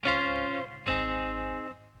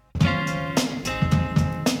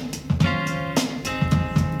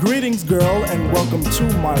 Greetings, girl, and welcome to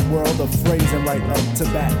my world of phrasing right up to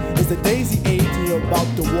bat. It's the daisy age and you're about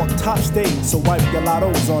to walk top stage, so wipe your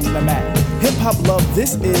lottos on the mat. Hip-hop love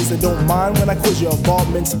this is, and don't mind when I quiz your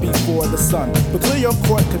involvements before the sun. But clear your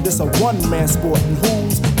court, cause this a one-man sport, and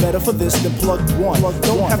who's better for this than Plug One?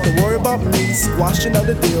 Don't have to worry about me squashing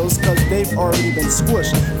other deals, cause they've already been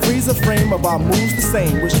squished. Freeze a frame of our moves the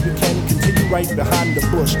same, wish we can continue right behind the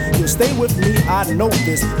bush. You'll stay with me, I know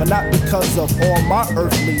this, but not because of all my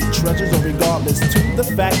earthly treasures, or regardless to the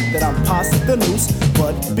fact that I'm past the noose,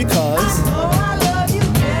 but because I know I love you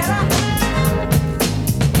better.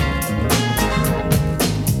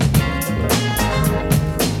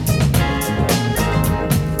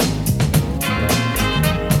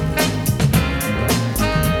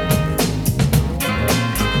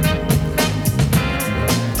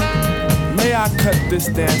 May I cut this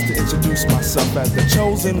dance to introduce myself as the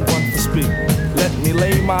chosen one for speak. Let me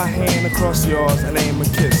lay my hand across yours and aim a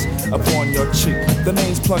kiss upon your cheek. The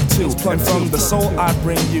name's Plug Two, and from the soul I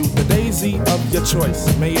bring you the daisy of your choice.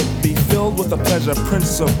 May it be filled with a pleasure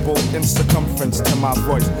principle in circumference to my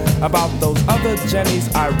voice. About those other Jennies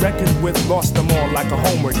I reckoned with, lost them all like a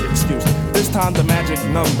homework excuse. This time the magic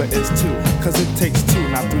number is 2, cause it takes 2,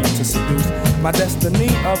 not 3 to seduce. My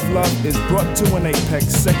destiny of love is brought to an apex.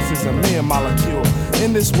 Sex is a mere molecule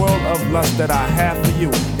in this world of lust that I have for you.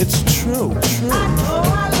 It's true, true. I know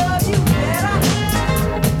I love you better.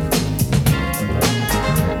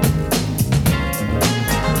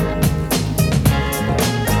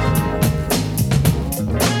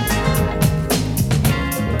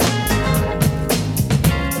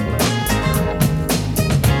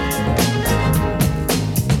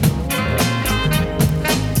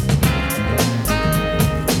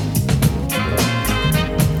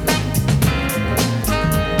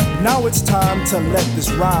 Now it's time to let this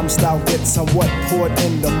rhyme style get somewhat poured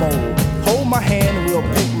in the mold. Hold my hand and we'll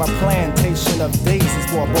pick my plantation of daisies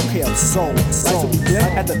for a bouquet of soul. Like to begin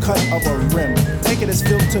at the cut of a rim. Take it as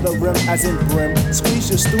filled to the rim as in brim. Squeeze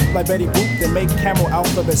your stoop like Betty Boop, then make camel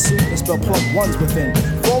alphabet soup and spell plug ones within.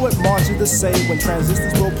 Forward march is the say when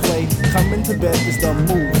transistors will play. Coming to bed is the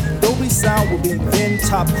move. Dolby sound will be then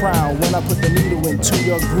top crown when I put the needle into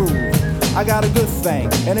your groove. I got a good thing,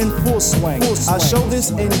 and in full swing. I show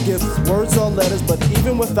this in gifts, words or letters, but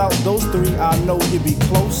even without those three, I know you'd be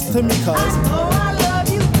close to me, cause I know I love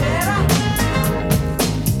you better.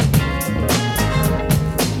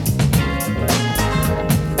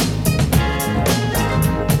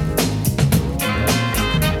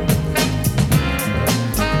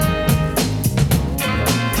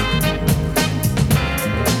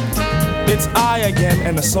 It's I again,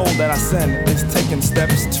 and the soul that I send is taking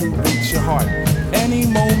steps to reach your heart. Any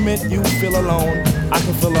moment you feel alone, I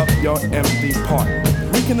can fill up your empty part.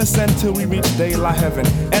 We can ascend till we reach daylight heaven,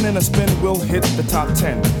 and in a spin we'll hit the top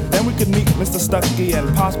 10. Then we could meet Mr. Stucky and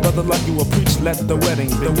Pops Brother Lucky will preach, let the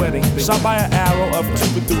wedding. Shot by an arrow of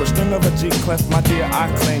Cupid through a string of a G clef, my dear, I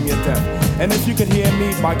claim your death. And if you could hear me,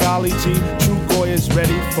 by golly G, True Goy is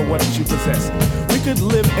ready for what you possess. We could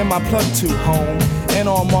live in my plug 2 home, and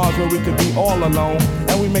on Mars where we could be all alone.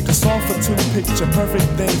 And we make a song for 2 picture perfect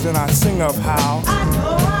things, and I sing of how I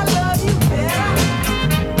know I love you better.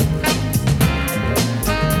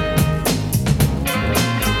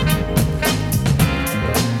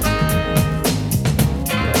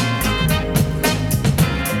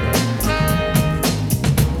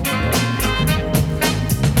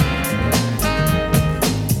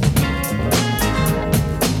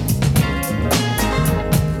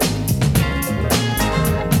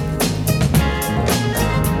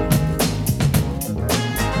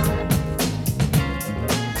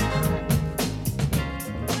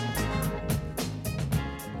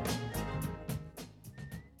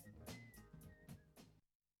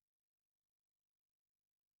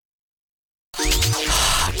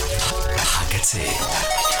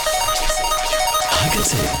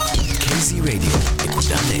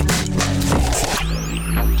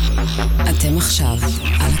 אתם עכשיו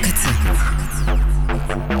על הקצה.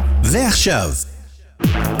 ועכשיו,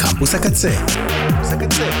 קמפוס הקצה.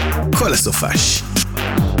 כל הסופש.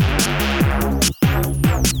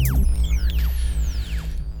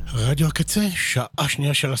 רדיו הקצה, שעה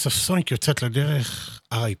שנייה של הספסוניק יוצאת לדרך,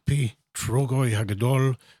 R.I.P. טרוגוי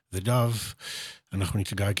הגדול ודב. אנחנו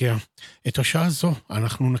נתגעגע. את השעה הזו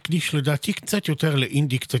אנחנו נקדיש לדעתי קצת יותר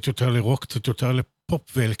לאינדי, קצת יותר לרוק, קצת יותר לפופ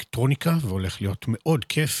ואלקטרוניקה, והולך להיות מאוד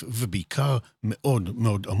כיף ובעיקר מאוד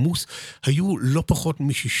מאוד עמוס. היו לא פחות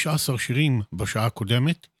מ-16 שירים בשעה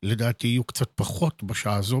הקודמת, לדעתי יהיו קצת פחות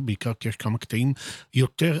בשעה הזו, בעיקר כי יש כמה קטעים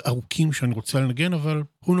יותר ארוכים שאני רוצה לנגן, אבל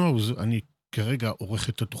who knows, אני כרגע עורך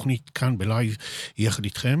את התוכנית כאן בלייב יחד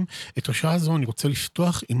איתכם. את השעה הזו אני רוצה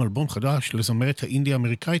לפתוח עם אלבום חדש לזמרת האינדיה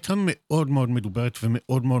האמריקאית המאוד מאוד מדוברת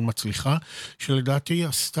ומאוד מאוד מצליחה, שלדעתי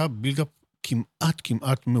עשתה בילדאפ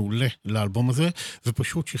כמעט מעולה לאלבום הזה,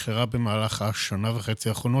 ופשוט שחררה במהלך השנה וחצי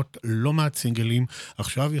האחרונות לא מעט סינגלים.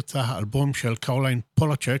 עכשיו יצא האלבום של קרוליין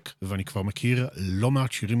פולצ'ק, ואני כבר מכיר לא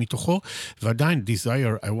מעט שירים מתוכו, ועדיין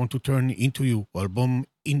Desire, I Want to Turn Into You, הוא אלבום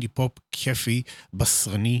אינדי פופ כיפי,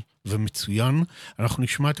 בסרני ומצוין. אנחנו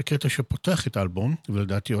נשמע את הקטע שפותח את האלבום,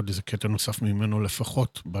 ולדעתי עוד איזה קטע נוסף ממנו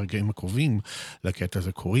לפחות ברגעים הקרובים. לקטע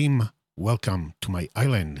הזה קוראים Welcome to my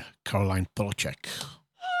island, קרוליין פולצ'ק.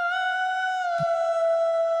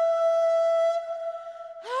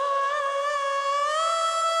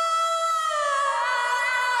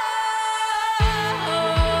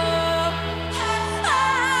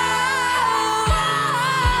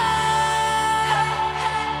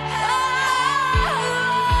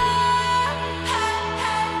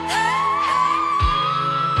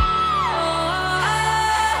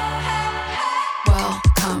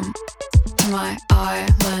 My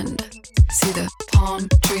island, see the palm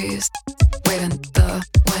trees wave in the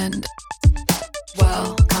wind.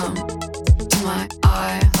 Welcome to my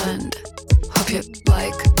island, hope you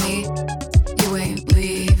like me, you ain't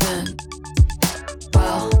leaving.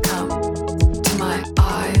 Welcome to my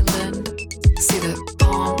island, see the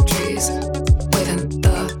palm trees wave in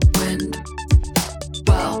the wind.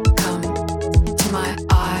 Welcome to my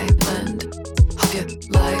island, hope you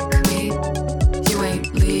like me, you ain't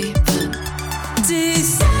leaving.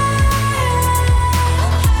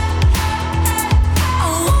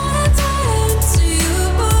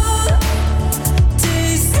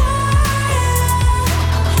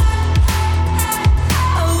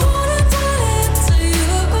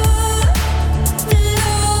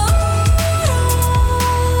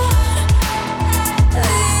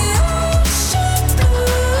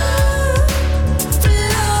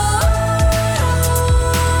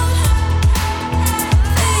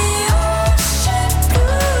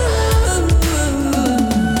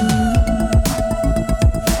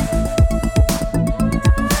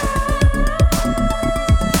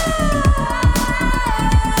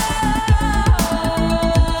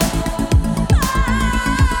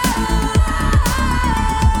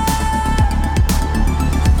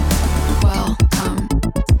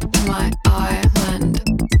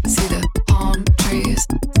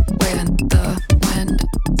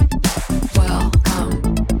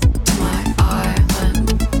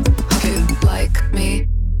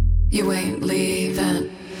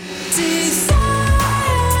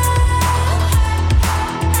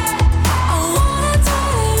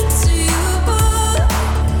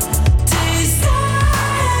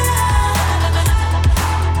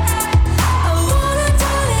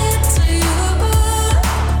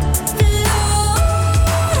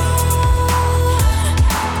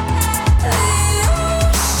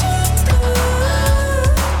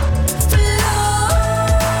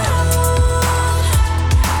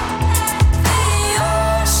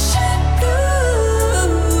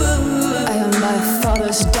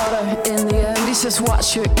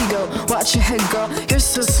 watch your ego, watch your head, girl. You're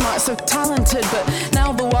so smart, so talented, but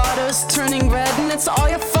now the water's turning red, and it's all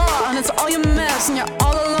your fault, and it's all your mess, and you're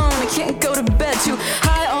all alone. You can't go to bed, too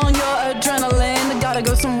high on your adrenaline. You gotta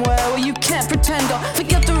go somewhere where you can't pretend. Go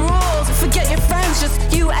forget the rules, forget your friends, just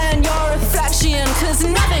you and your reflection. 'Cause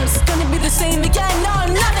nothing's gonna be the same again. No,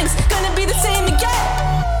 nothing's gonna be the same again.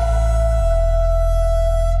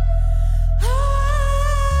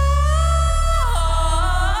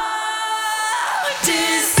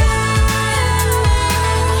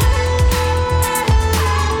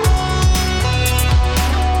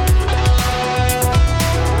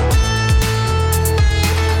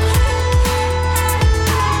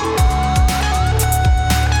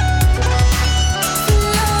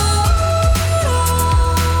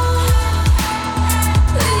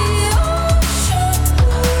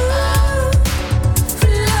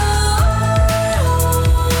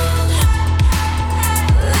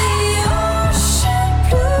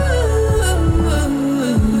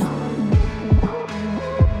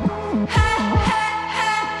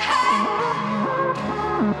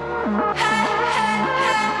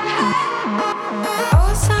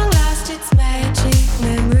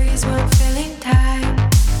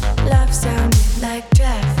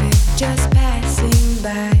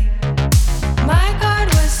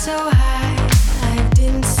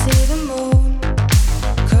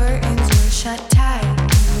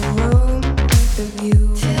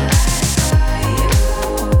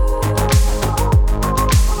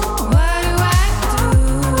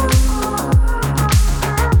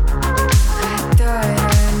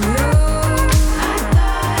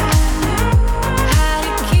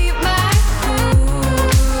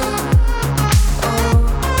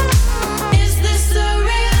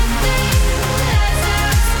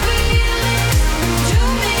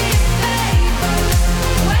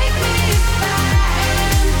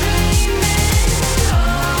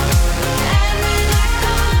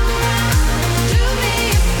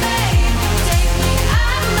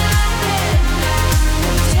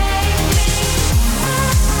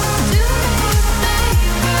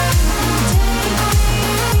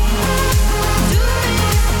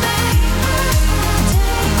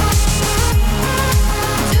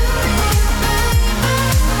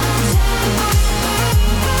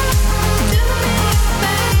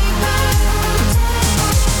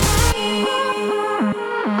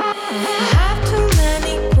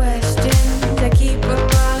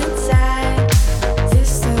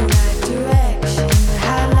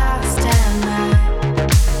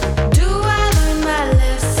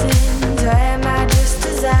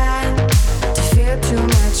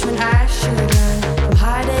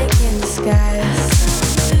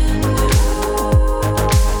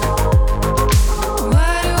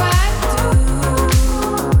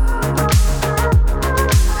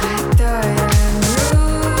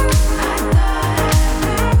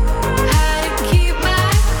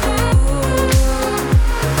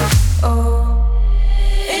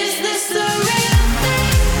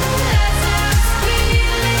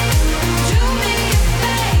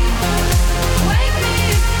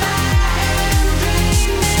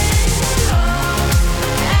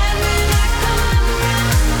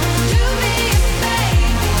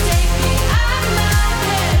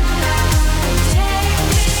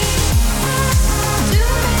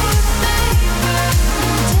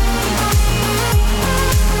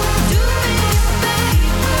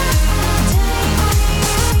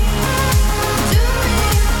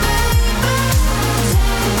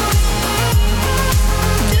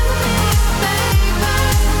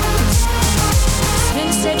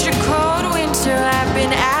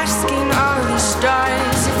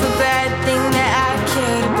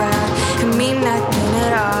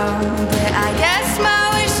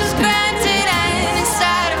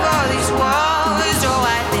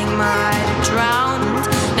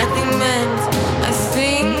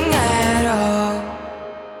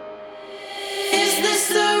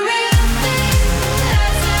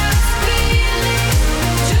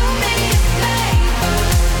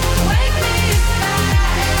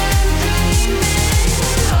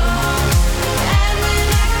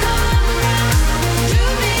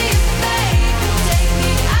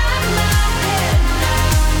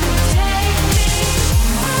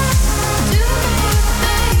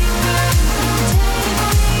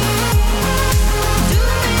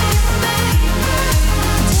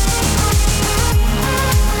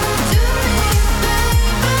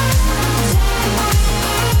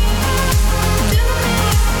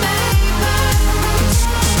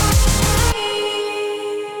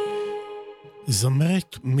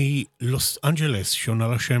 זמרת מלוס אנג'לס שעונה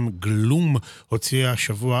לשם גלום הוציאה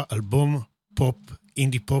השבוע אלבום פופ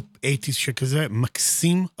אינדי פופ 80s שכזה,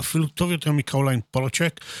 מקסים, אפילו טוב יותר מקרוליין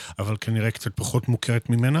פולצ'ק, אבל כנראה קצת פחות מוכרת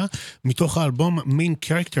ממנה. מתוך האלבום Main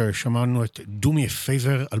Character שמענו את Do Me a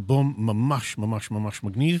Favor, אלבום ממש ממש ממש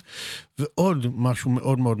מגניב, ועוד משהו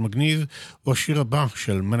מאוד מאוד מגניב, הוא השיר הבא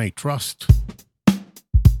של Man I Trust,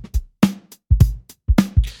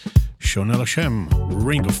 שעונה לשם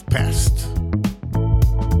Ring of Past.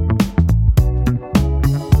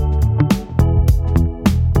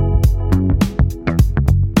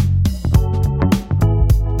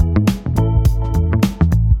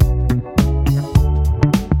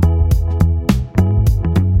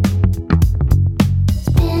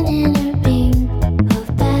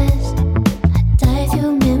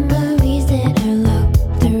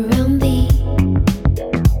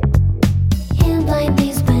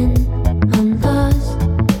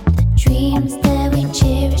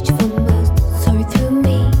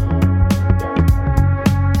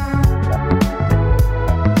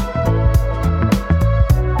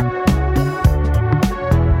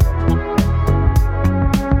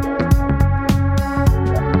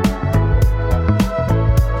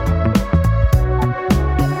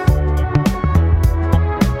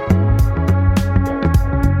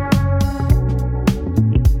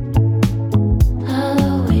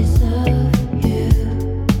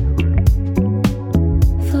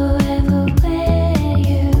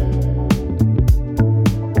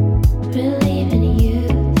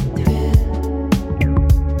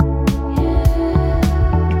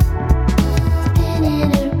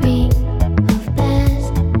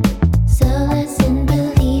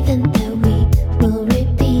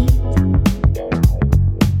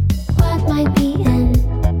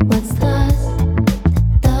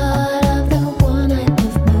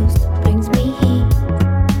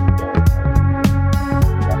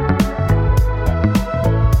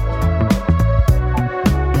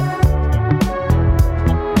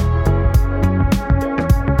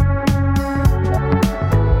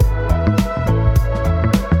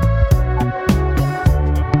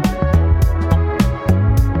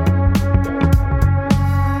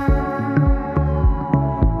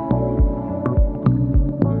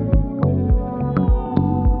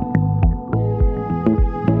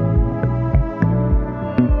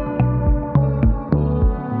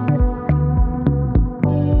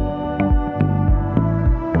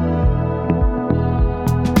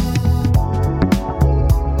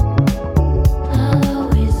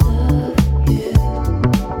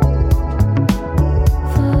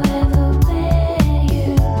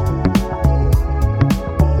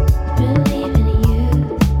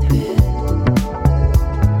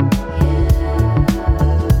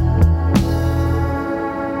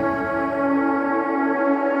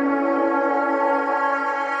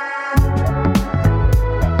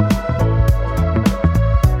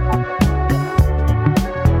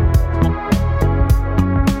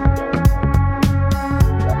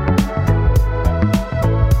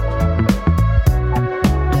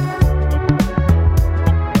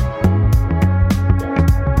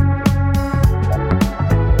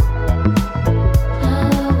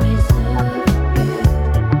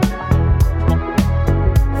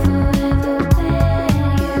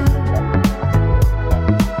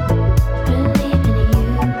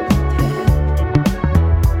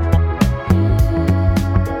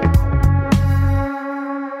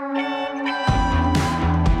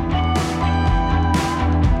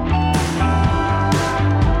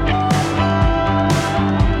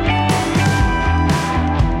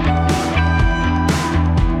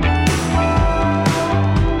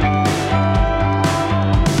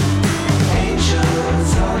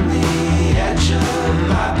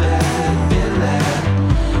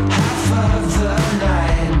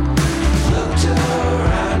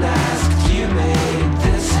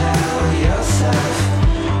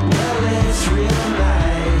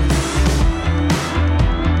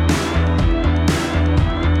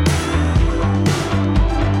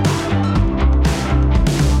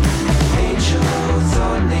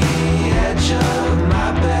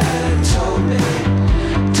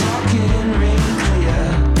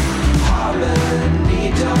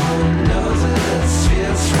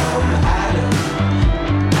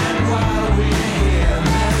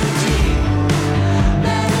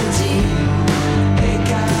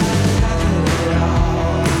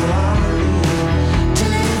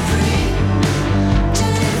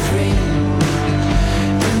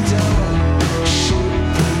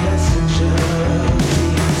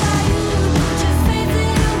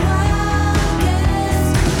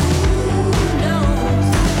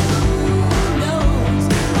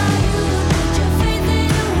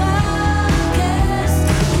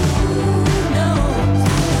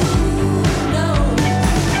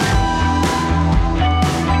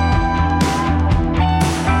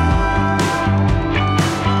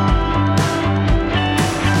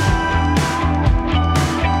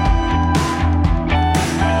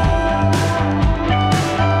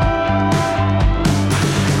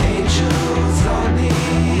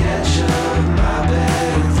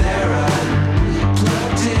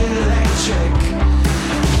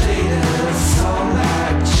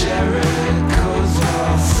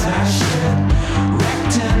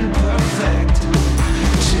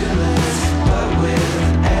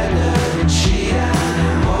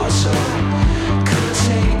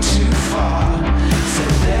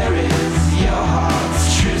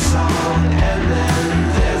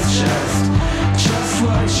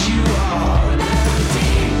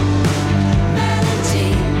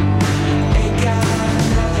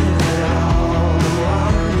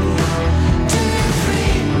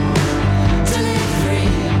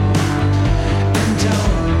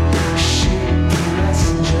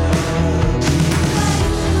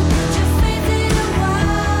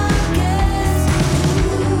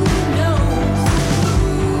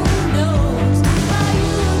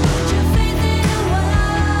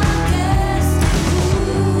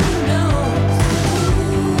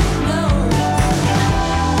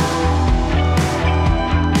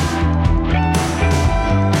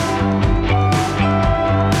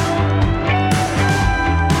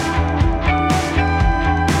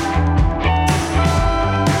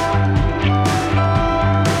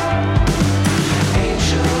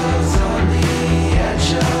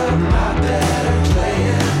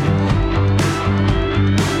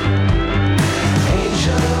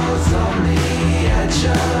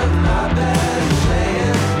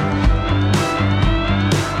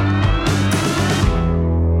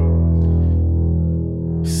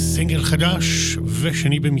 סינגל חדש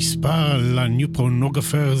ושני במספר ל-New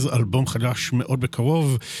Pornographers, אלבום חדש מאוד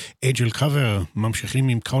בקרוב, Angel Cover. ממשיכים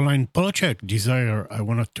עם קרוליין פולצ'ק, Desire, I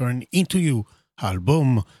Wanna Turn Into You,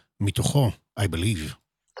 האלבום מתוכו, I Believe.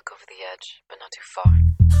 Look over the edge, but not too far.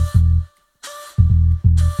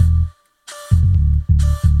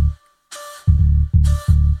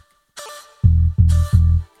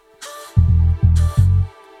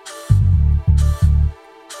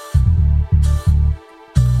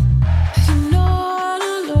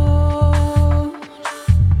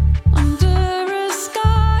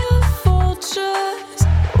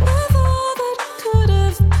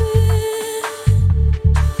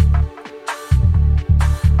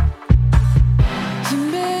 You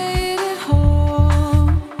made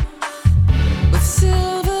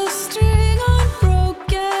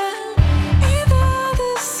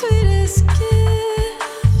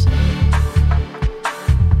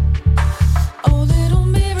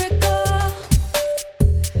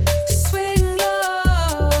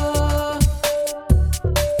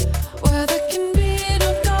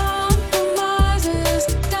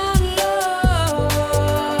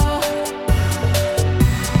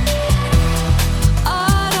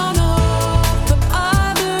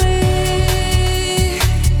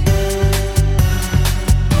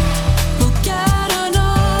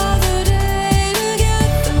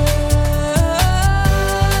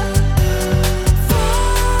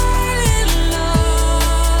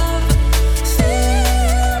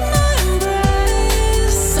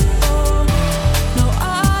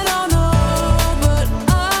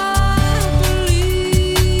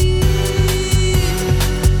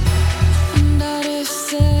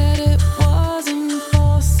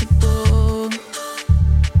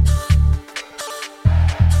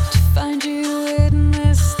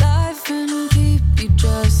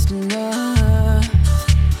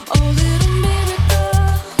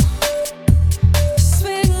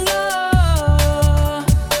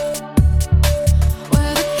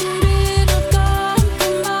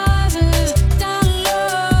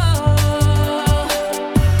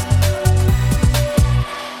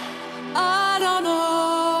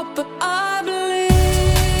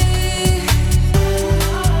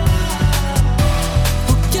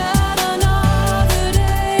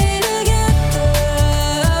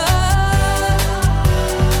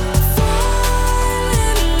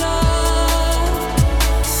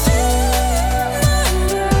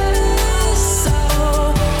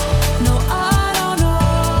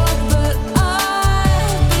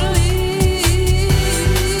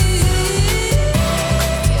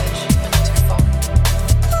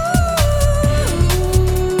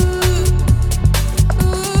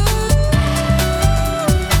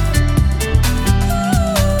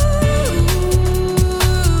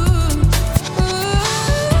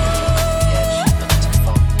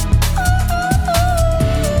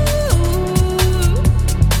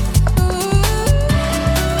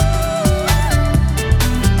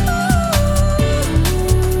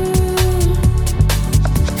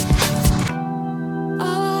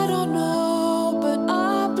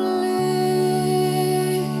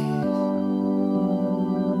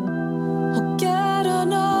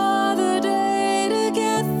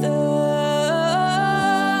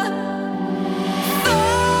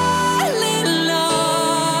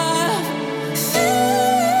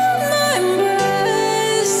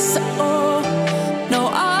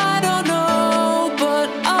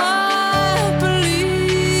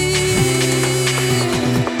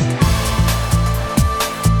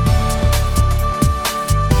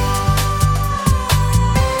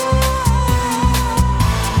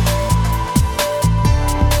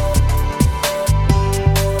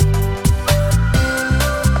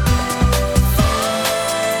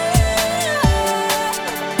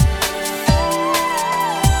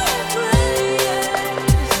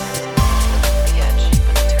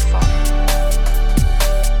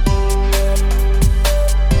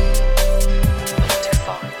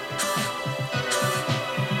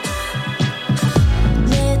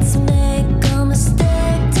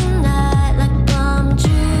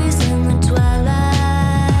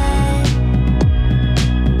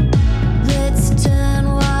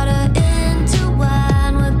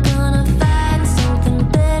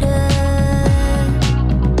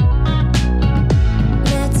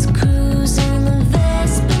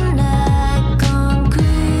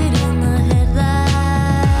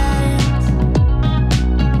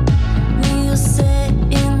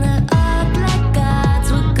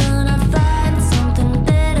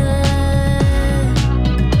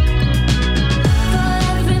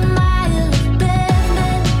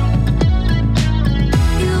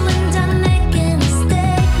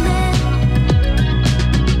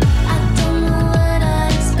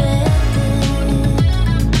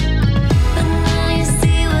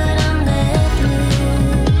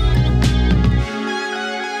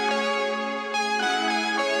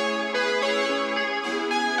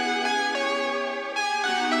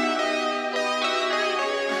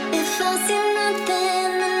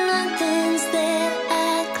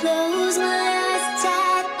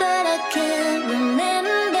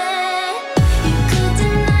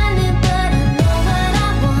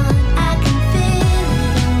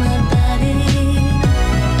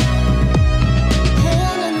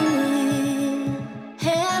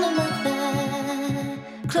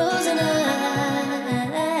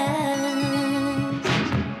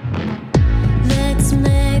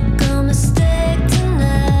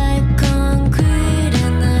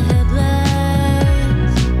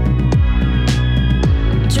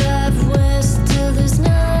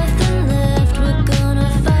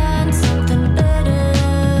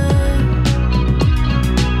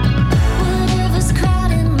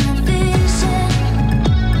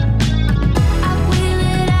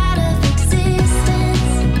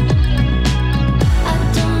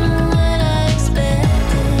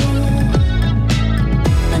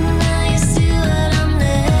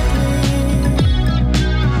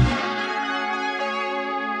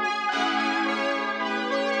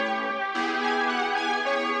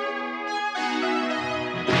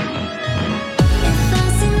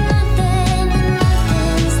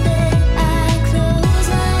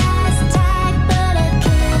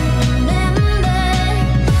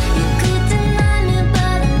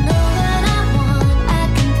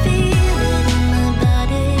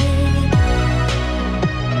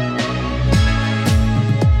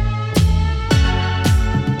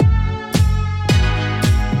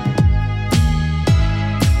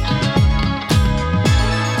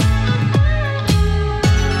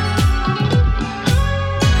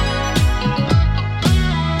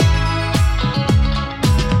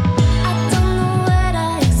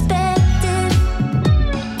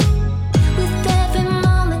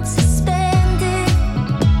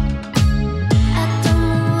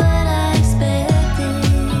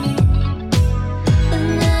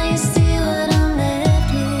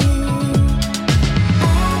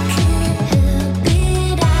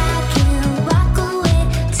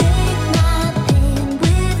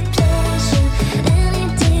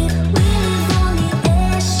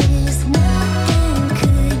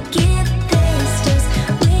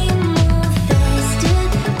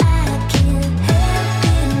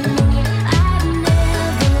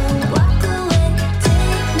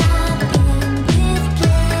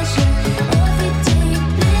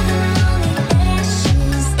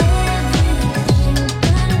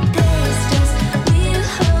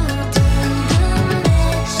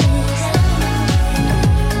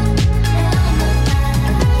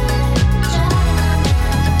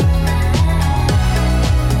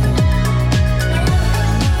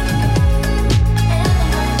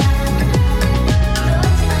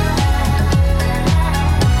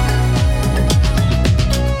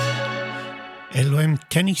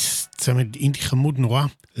טניס, צמד אינדי חמוד נורא,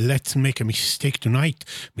 Let's Make a Mistake Tonight,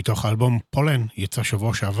 מתוך האלבום פולן, יצא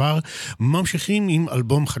שבוע שעבר. ממשיכים עם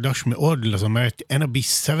אלבום חדש מאוד לזמרת אנה בי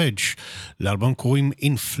סאביג'. לאלבום קוראים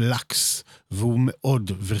In Flux, והוא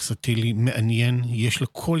מאוד ורסטילי, מעניין, יש לו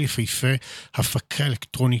קול יפהפה, הפקה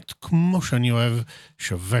אלקטרונית כמו שאני אוהב,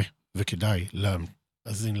 שווה וכדאי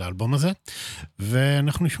להאזין לאלבום הזה.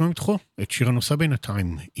 ואנחנו נשמע מתוכו את שיר הנושא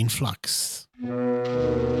בינתיים, In Flux.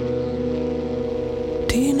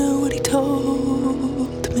 Do you know what he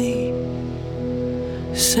told me?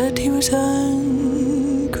 Said he was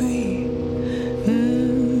angry.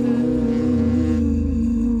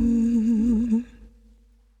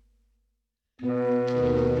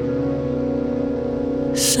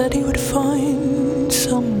 Said he would find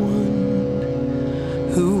someone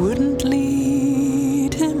who wouldn't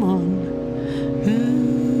lead him on.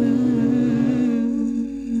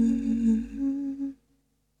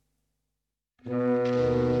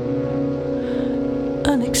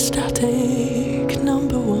 An ecstatic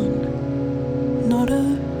number one, not a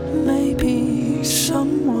maybe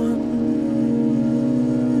someone.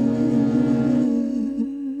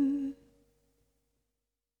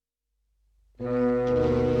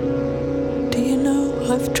 Do you know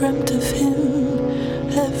I've dreamt of him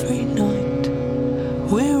every night?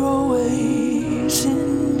 We're always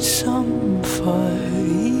in some fight.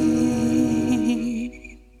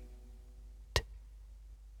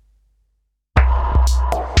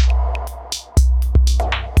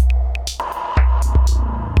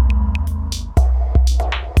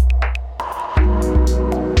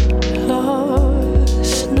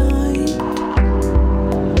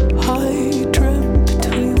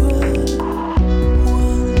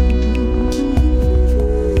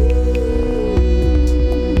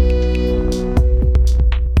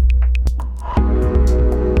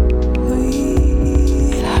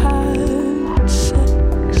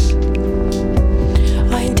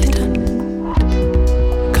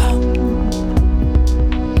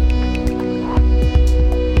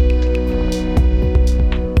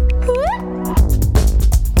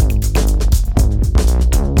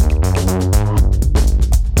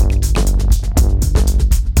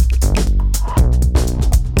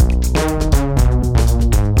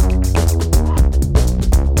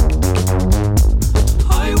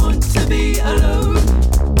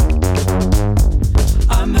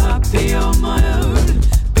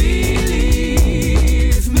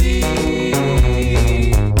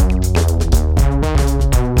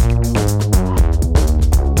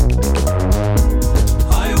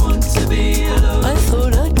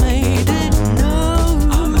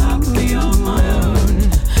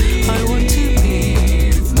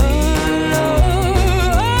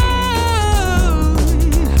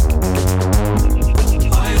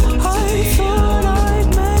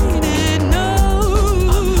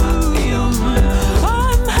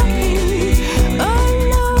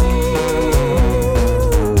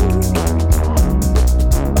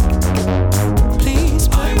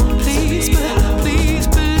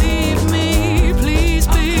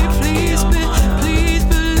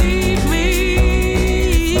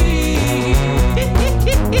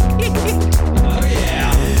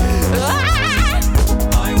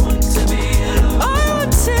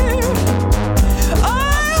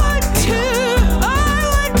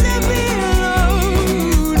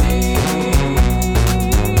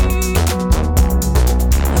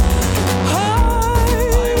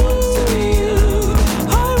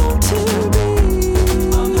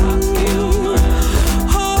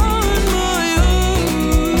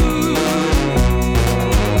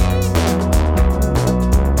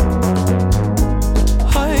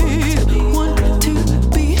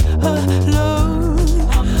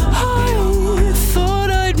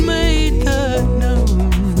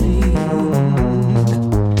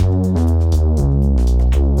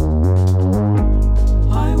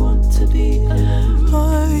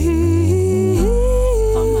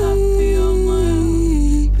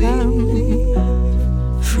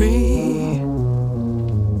 free.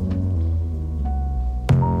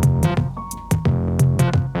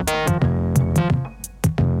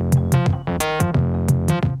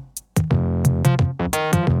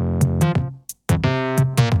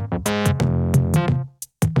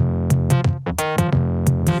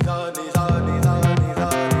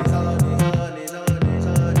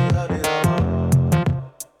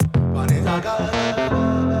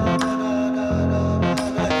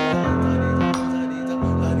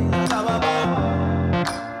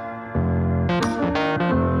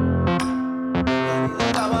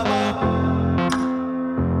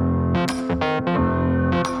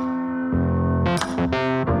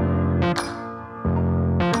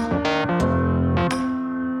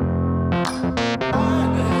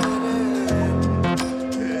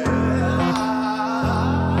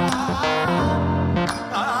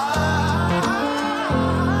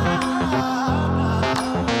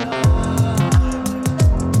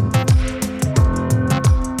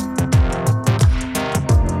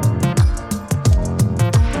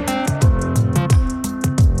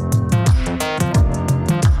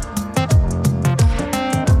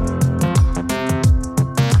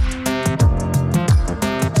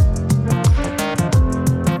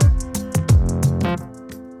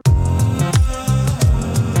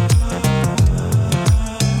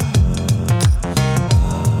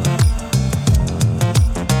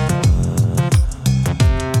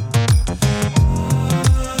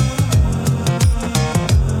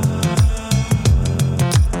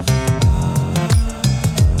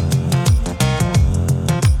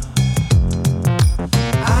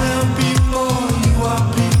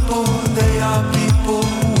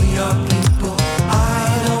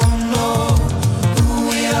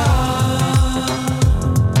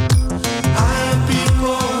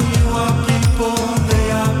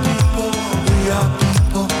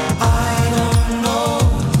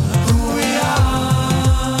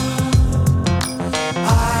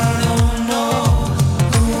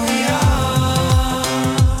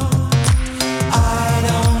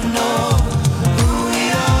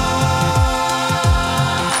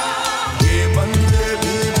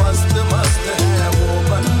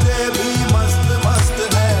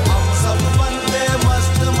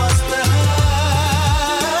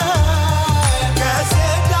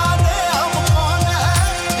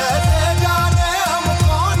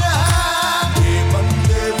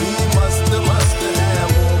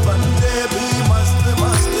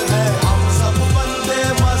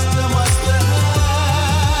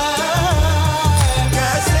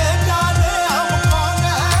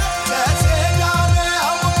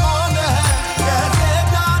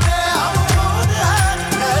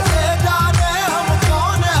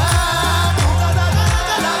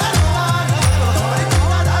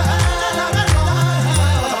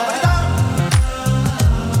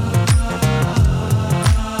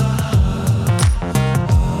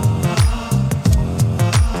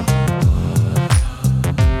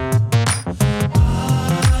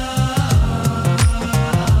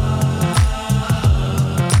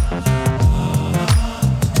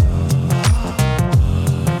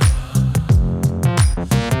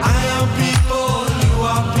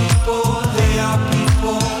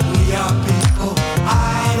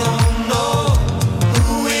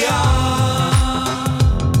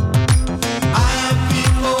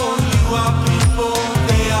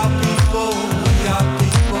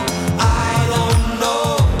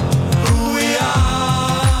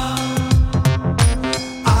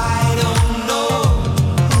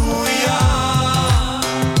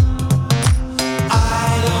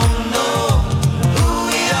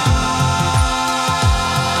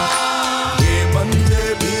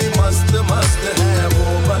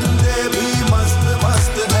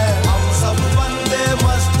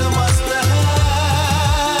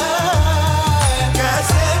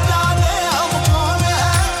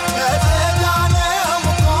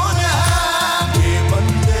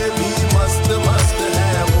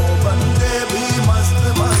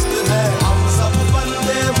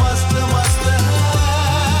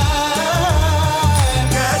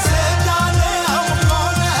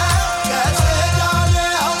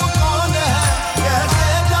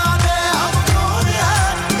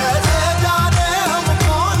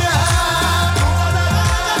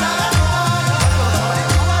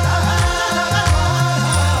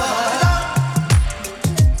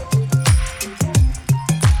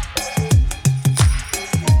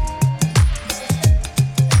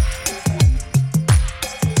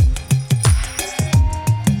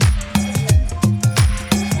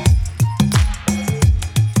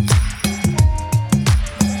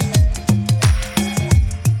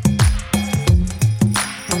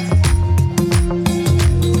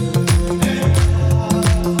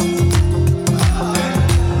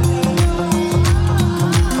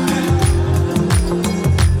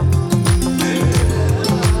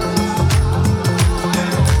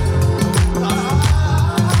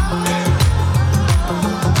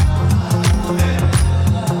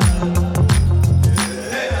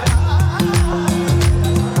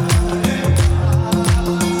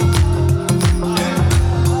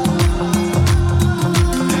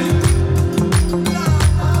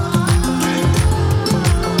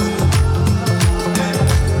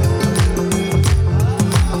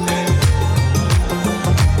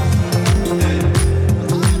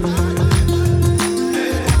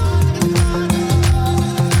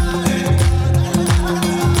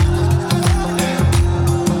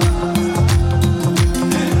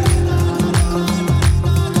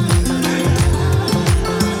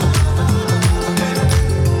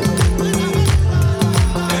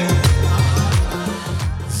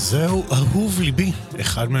 זהו אהוב ליבי,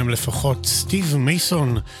 אחד מהם לפחות, סטיב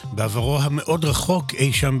מייסון, בעברו המאוד רחוק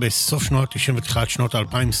אי שם בסוף שנות ה-90 ותחילת שנות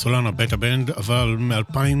ה-2000, סולן הבטה בנד, אבל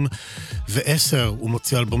מ-2010 הוא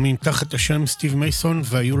מוציא אלבומים תחת השם סטיב מייסון,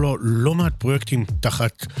 והיו לו לא מעט פרויקטים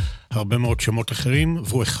תחת הרבה מאוד שמות אחרים,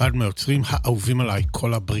 והוא אחד מהיוצרים האהובים עליי,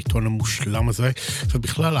 כל הבריטון המושלם הזה,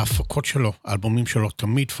 ובכלל ההפקות שלו, האלבומים שלו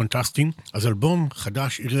תמיד פנטסטיים. אז אלבום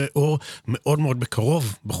חדש יראה אור מאוד מאוד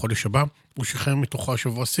בקרוב, בחודש הבא, הוא שחרר מתוכו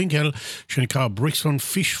השבוע סינגל שנקרא בריקסון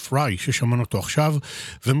פיש פריי, ששמענו אותו עכשיו,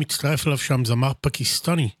 ומצטרף אליו שם זמר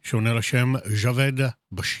פקיסטני שעונה לשם ג'ווד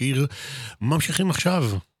בשיר. ממשיכים עכשיו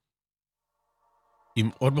עם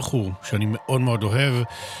עוד בחור שאני מאוד מאוד אוהב,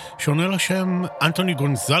 שעונה לשם אנטוני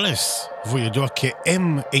גונזלס, והוא ידוע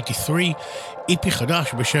כ-M83, איפי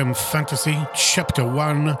חדש בשם פנטסי צ'פטר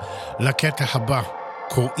 1. לקטע הבא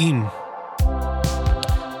קוראים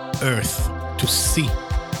Earth to See,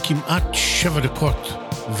 כמעט 7 דקות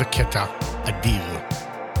וקטע אדיר.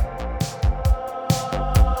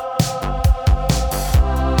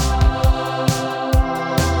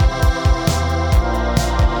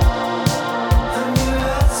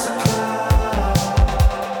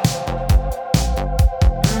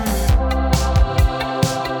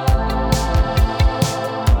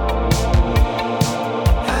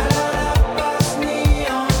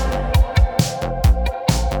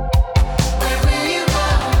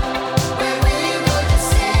 Where will you go to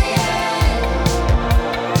say it?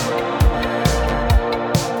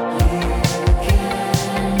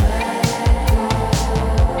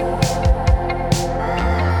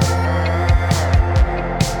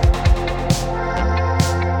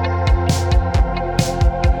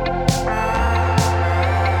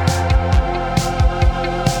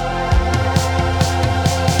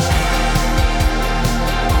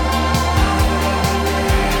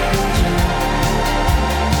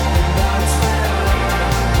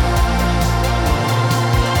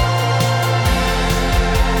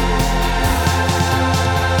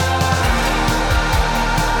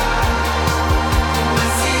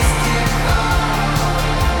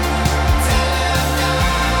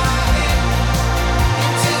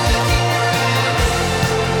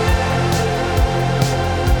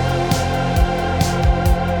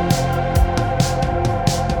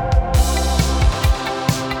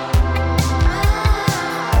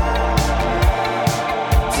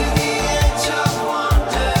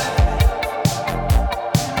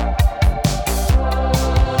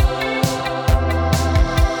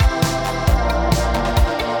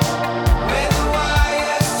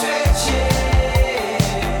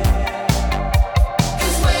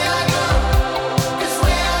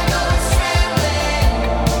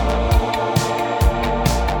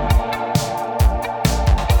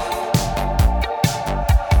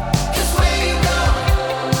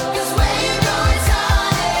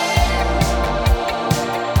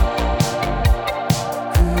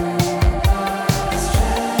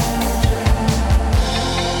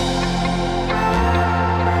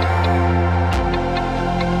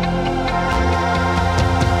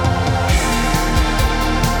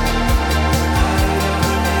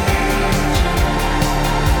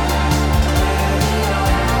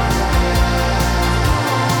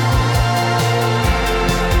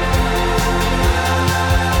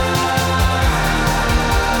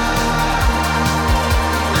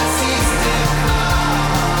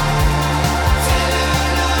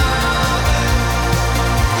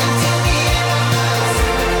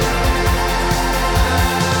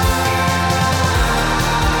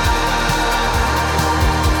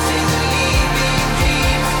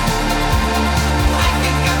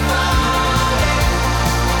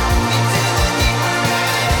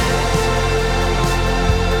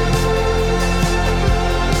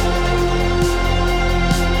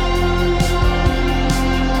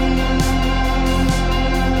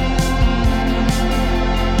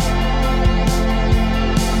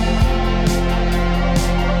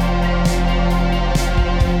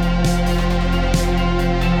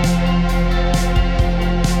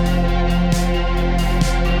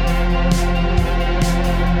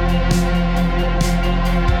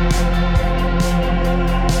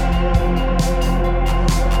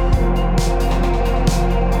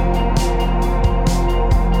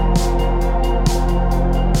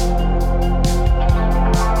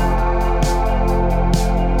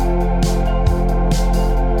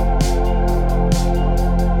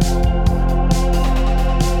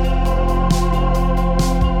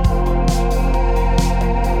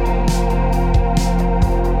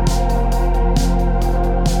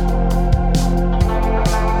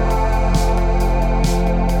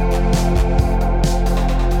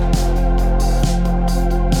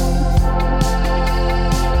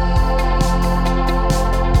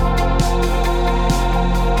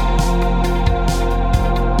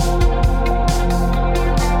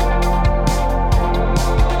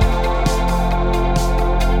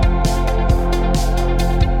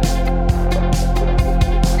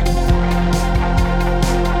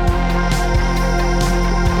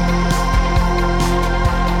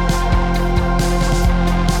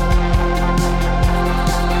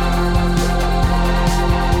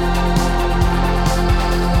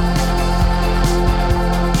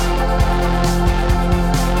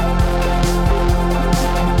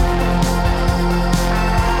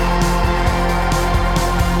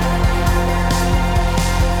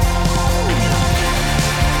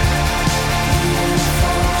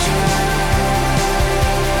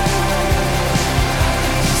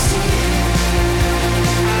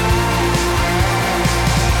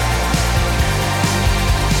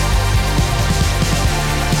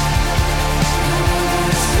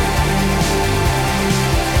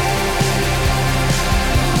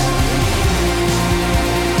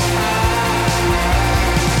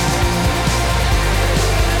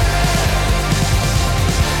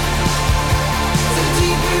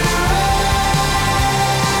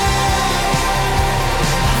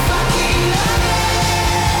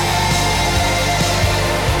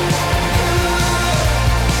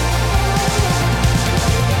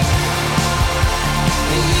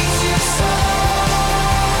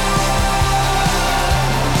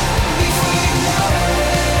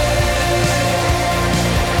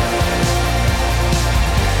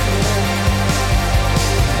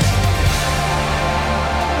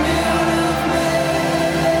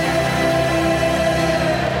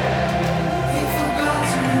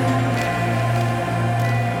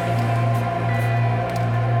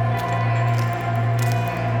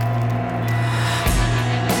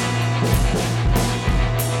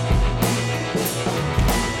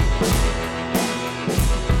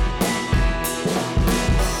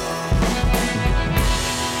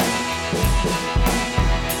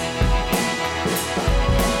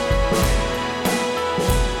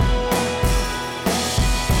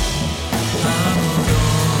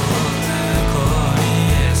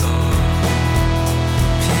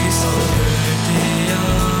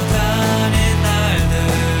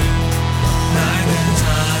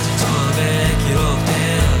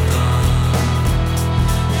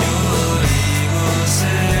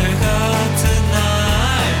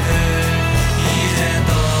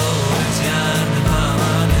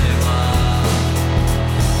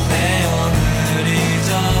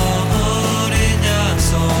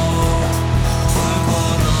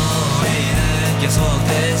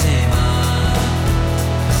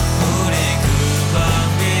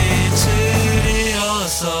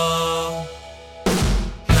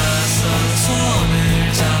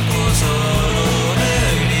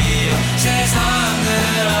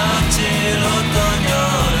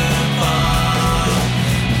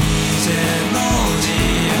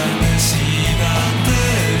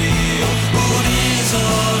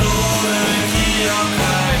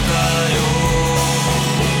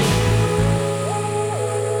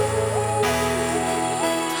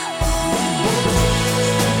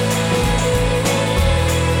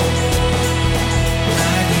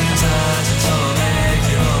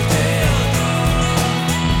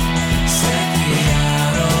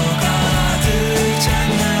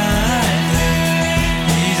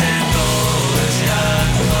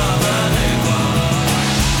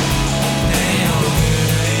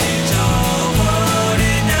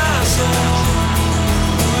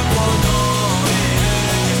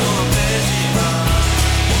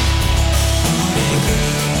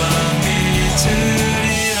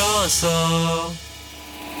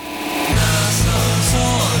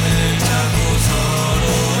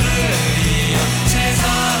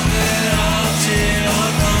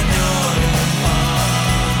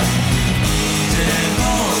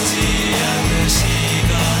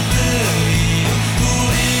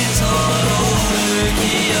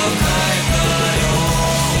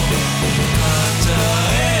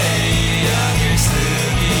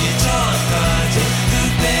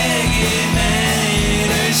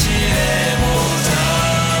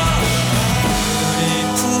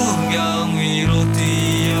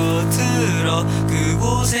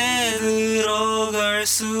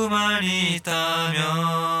 수만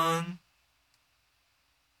있다면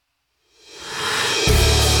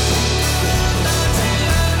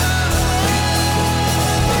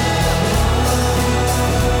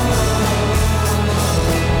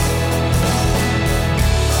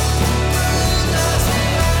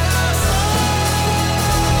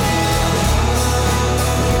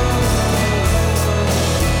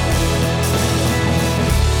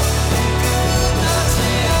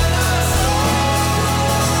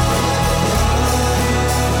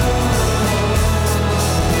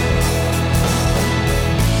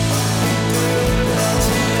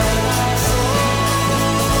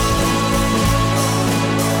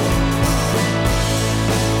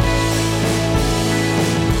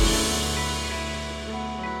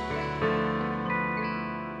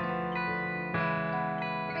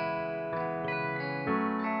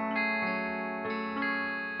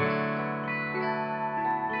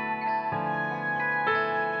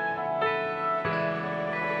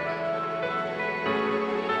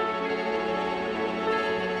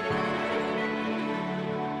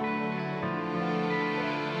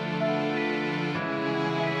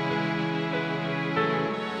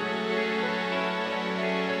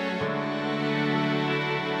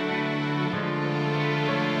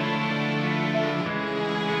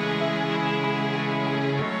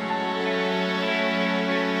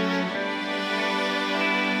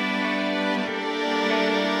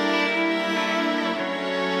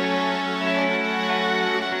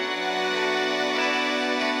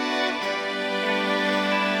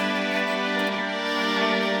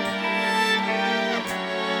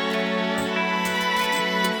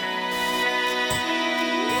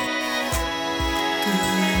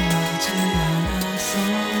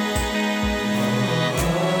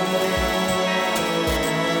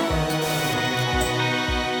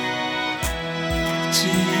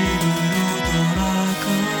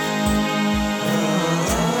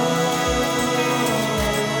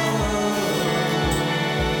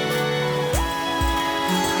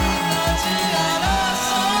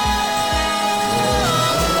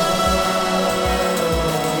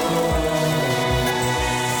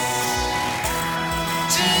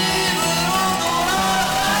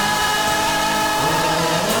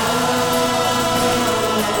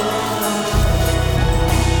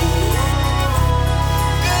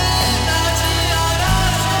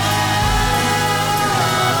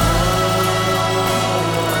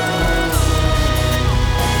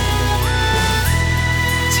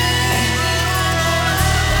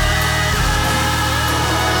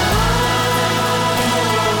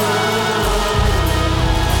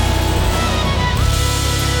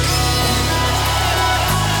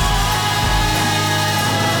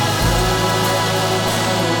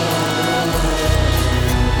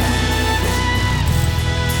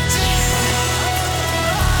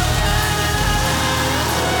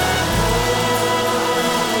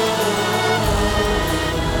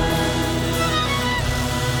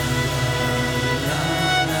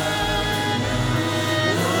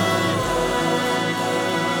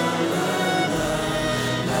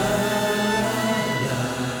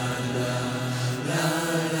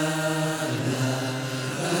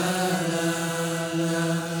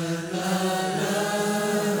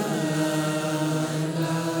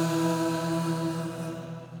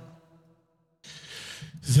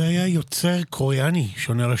זה היה יוצר קוריאני,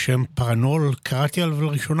 שונה לשם פרנול. קראתי עליו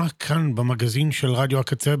לראשונה כאן במגזין של רדיו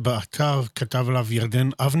הקצה, באתר כתב עליו ירדן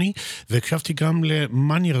אבני, והקשבתי גם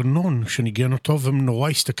למאני ארנון שניגן אותו, ונורא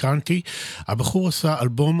הסתקרנתי. הבחור עשה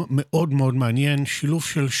אלבום מאוד מאוד מעניין, שילוב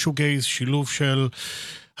של שוגייז, שילוב של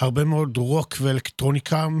הרבה מאוד רוק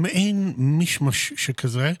ואלקטרוניקה, מעין משמש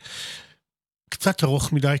שכזה. קצת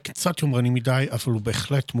ארוך מדי, קצת יומרני מדי, אבל הוא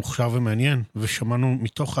בהחלט מוכשר ומעניין, ושמענו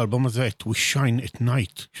מתוך האלבום הזה את We Shine at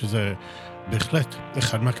Night, שזה בהחלט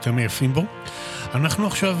אחד מהקטעים היפים בו. אנחנו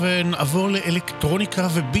עכשיו נעבור לאלקטרוניקה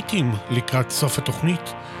וביטים לקראת סוף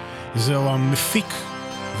התוכנית. זהו המפיק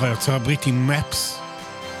והיוצר הבריטי Maps.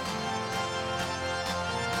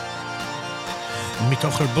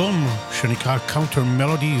 מתוך אלבום שנקרא Counter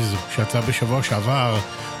Melodies, שיצא בשבוע שעבר,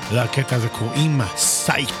 לקטע הזה קוראים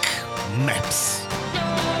Psych Maps.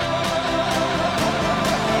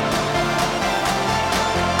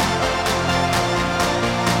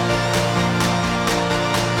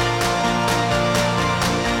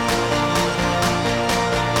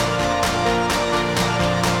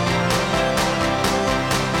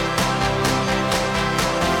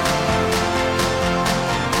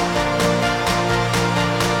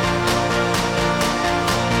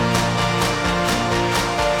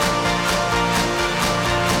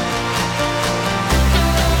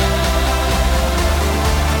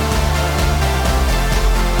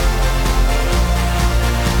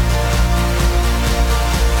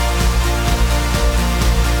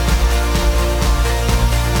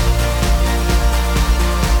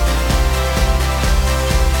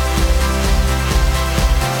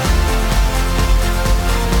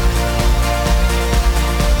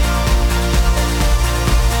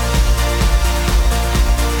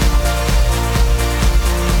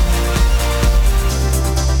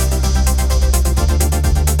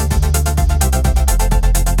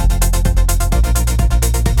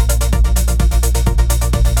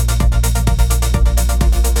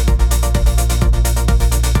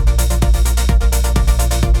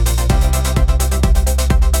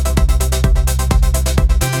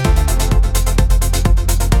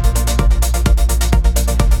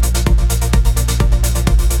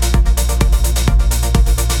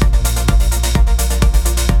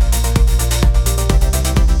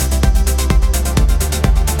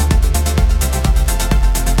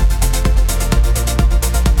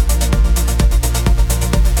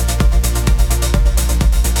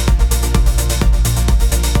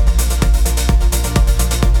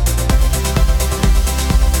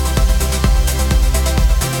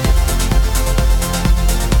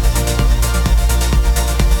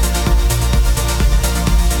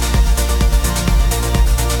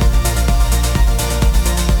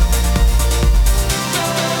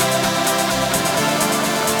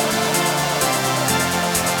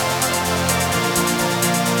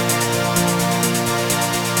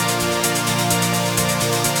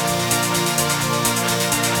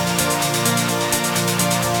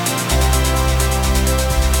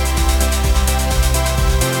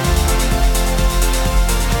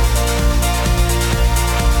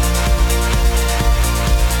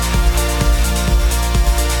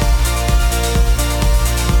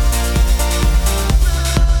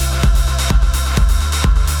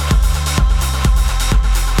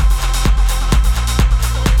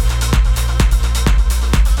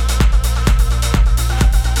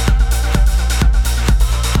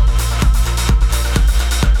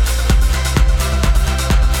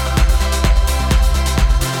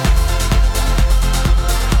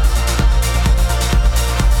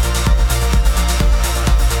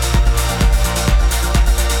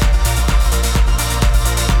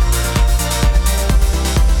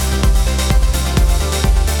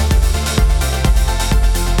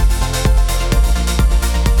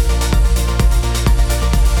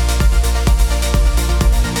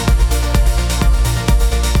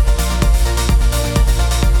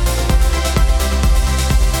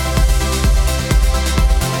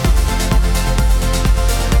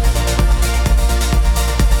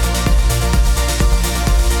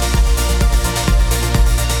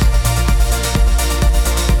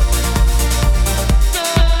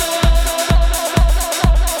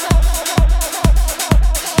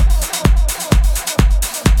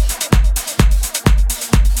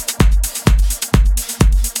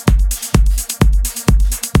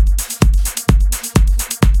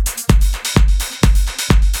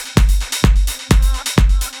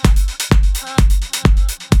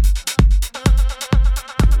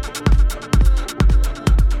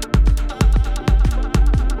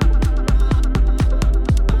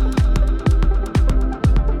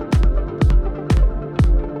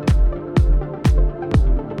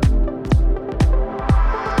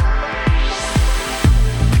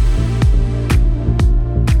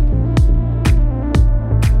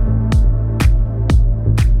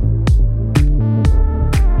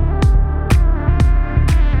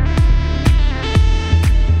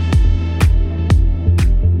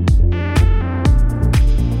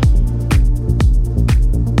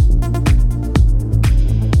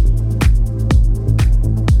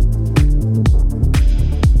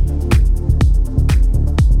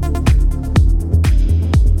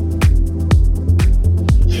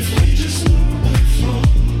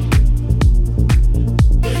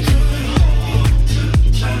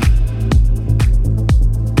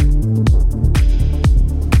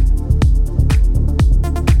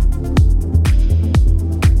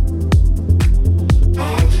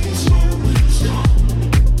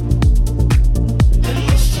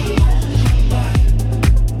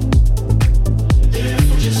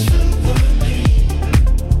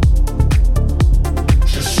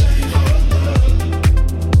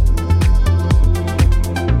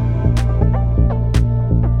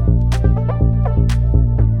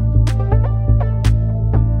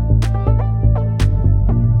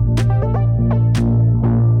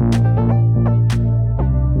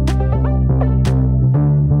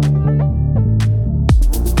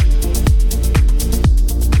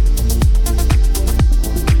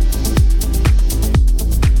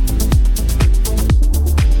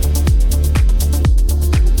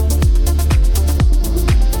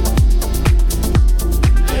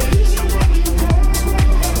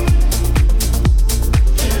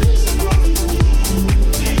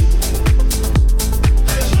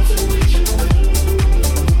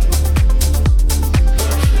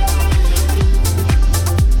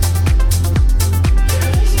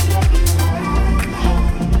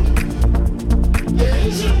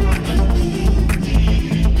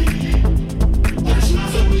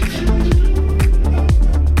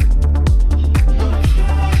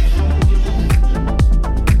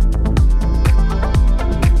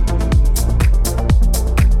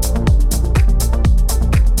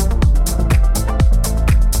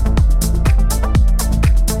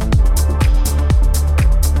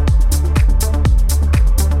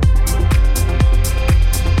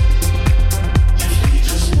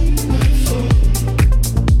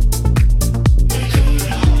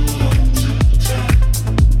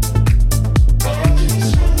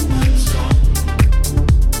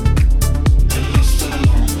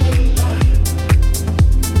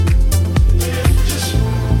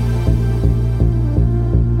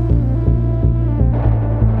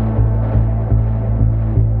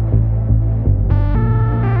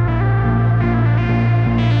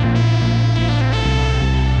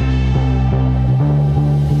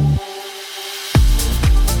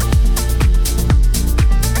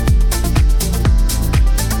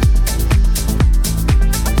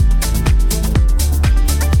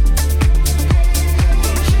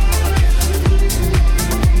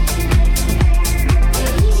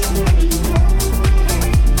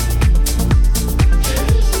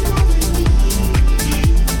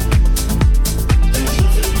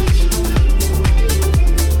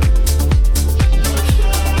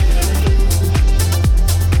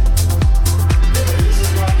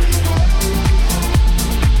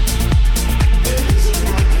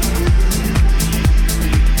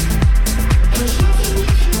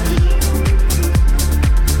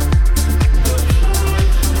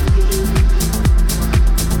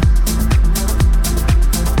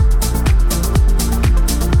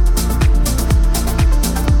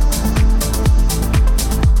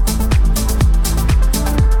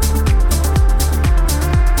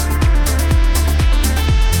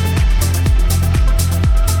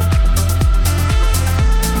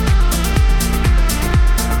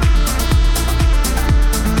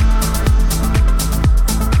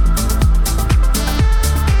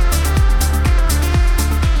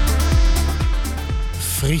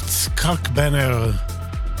 קיץ, קרק בנר,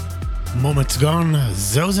 מומנטס גון,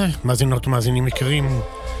 זהו זה, מאזינות ומאזינים יקרים,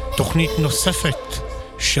 תוכנית נוספת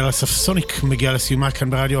של הספסוניק מגיעה לסיומה כאן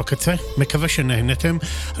ברדיו הקצה, מקווה שנהנתם,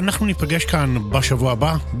 אנחנו ניפגש כאן בשבוע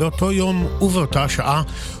הבא, באותו יום ובאותה שעה,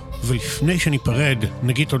 ולפני שניפרד,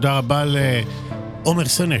 נגיד תודה רבה לעומר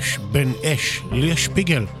סנש, בן אש, ליה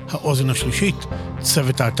שפיגל, האוזן השלישית,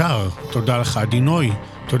 צוות האתר, תודה לך דינוי,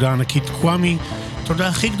 תודה ענקית קוואמי, תודה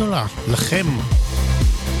הכי גדולה לכם,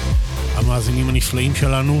 המאזינים הנפלאים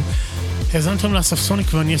שלנו. האזנתם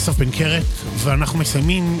לספסוניק ואני אסף בן קרת, ואנחנו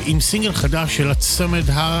מסיימים עם סינגל חדש של הצמד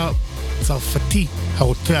הצרפתי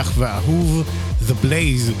הרותח והאהוב The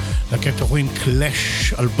Blaze, לקטע רואים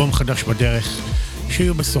קלאש, אלבום חדש בדרך,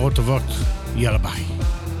 שיהיו בשורות טובות, יאללה ביי.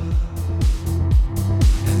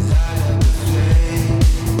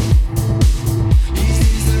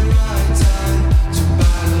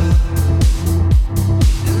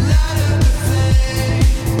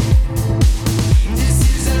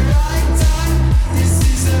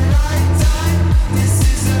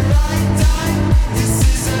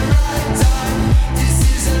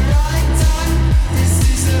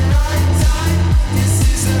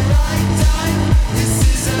 This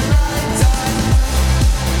is the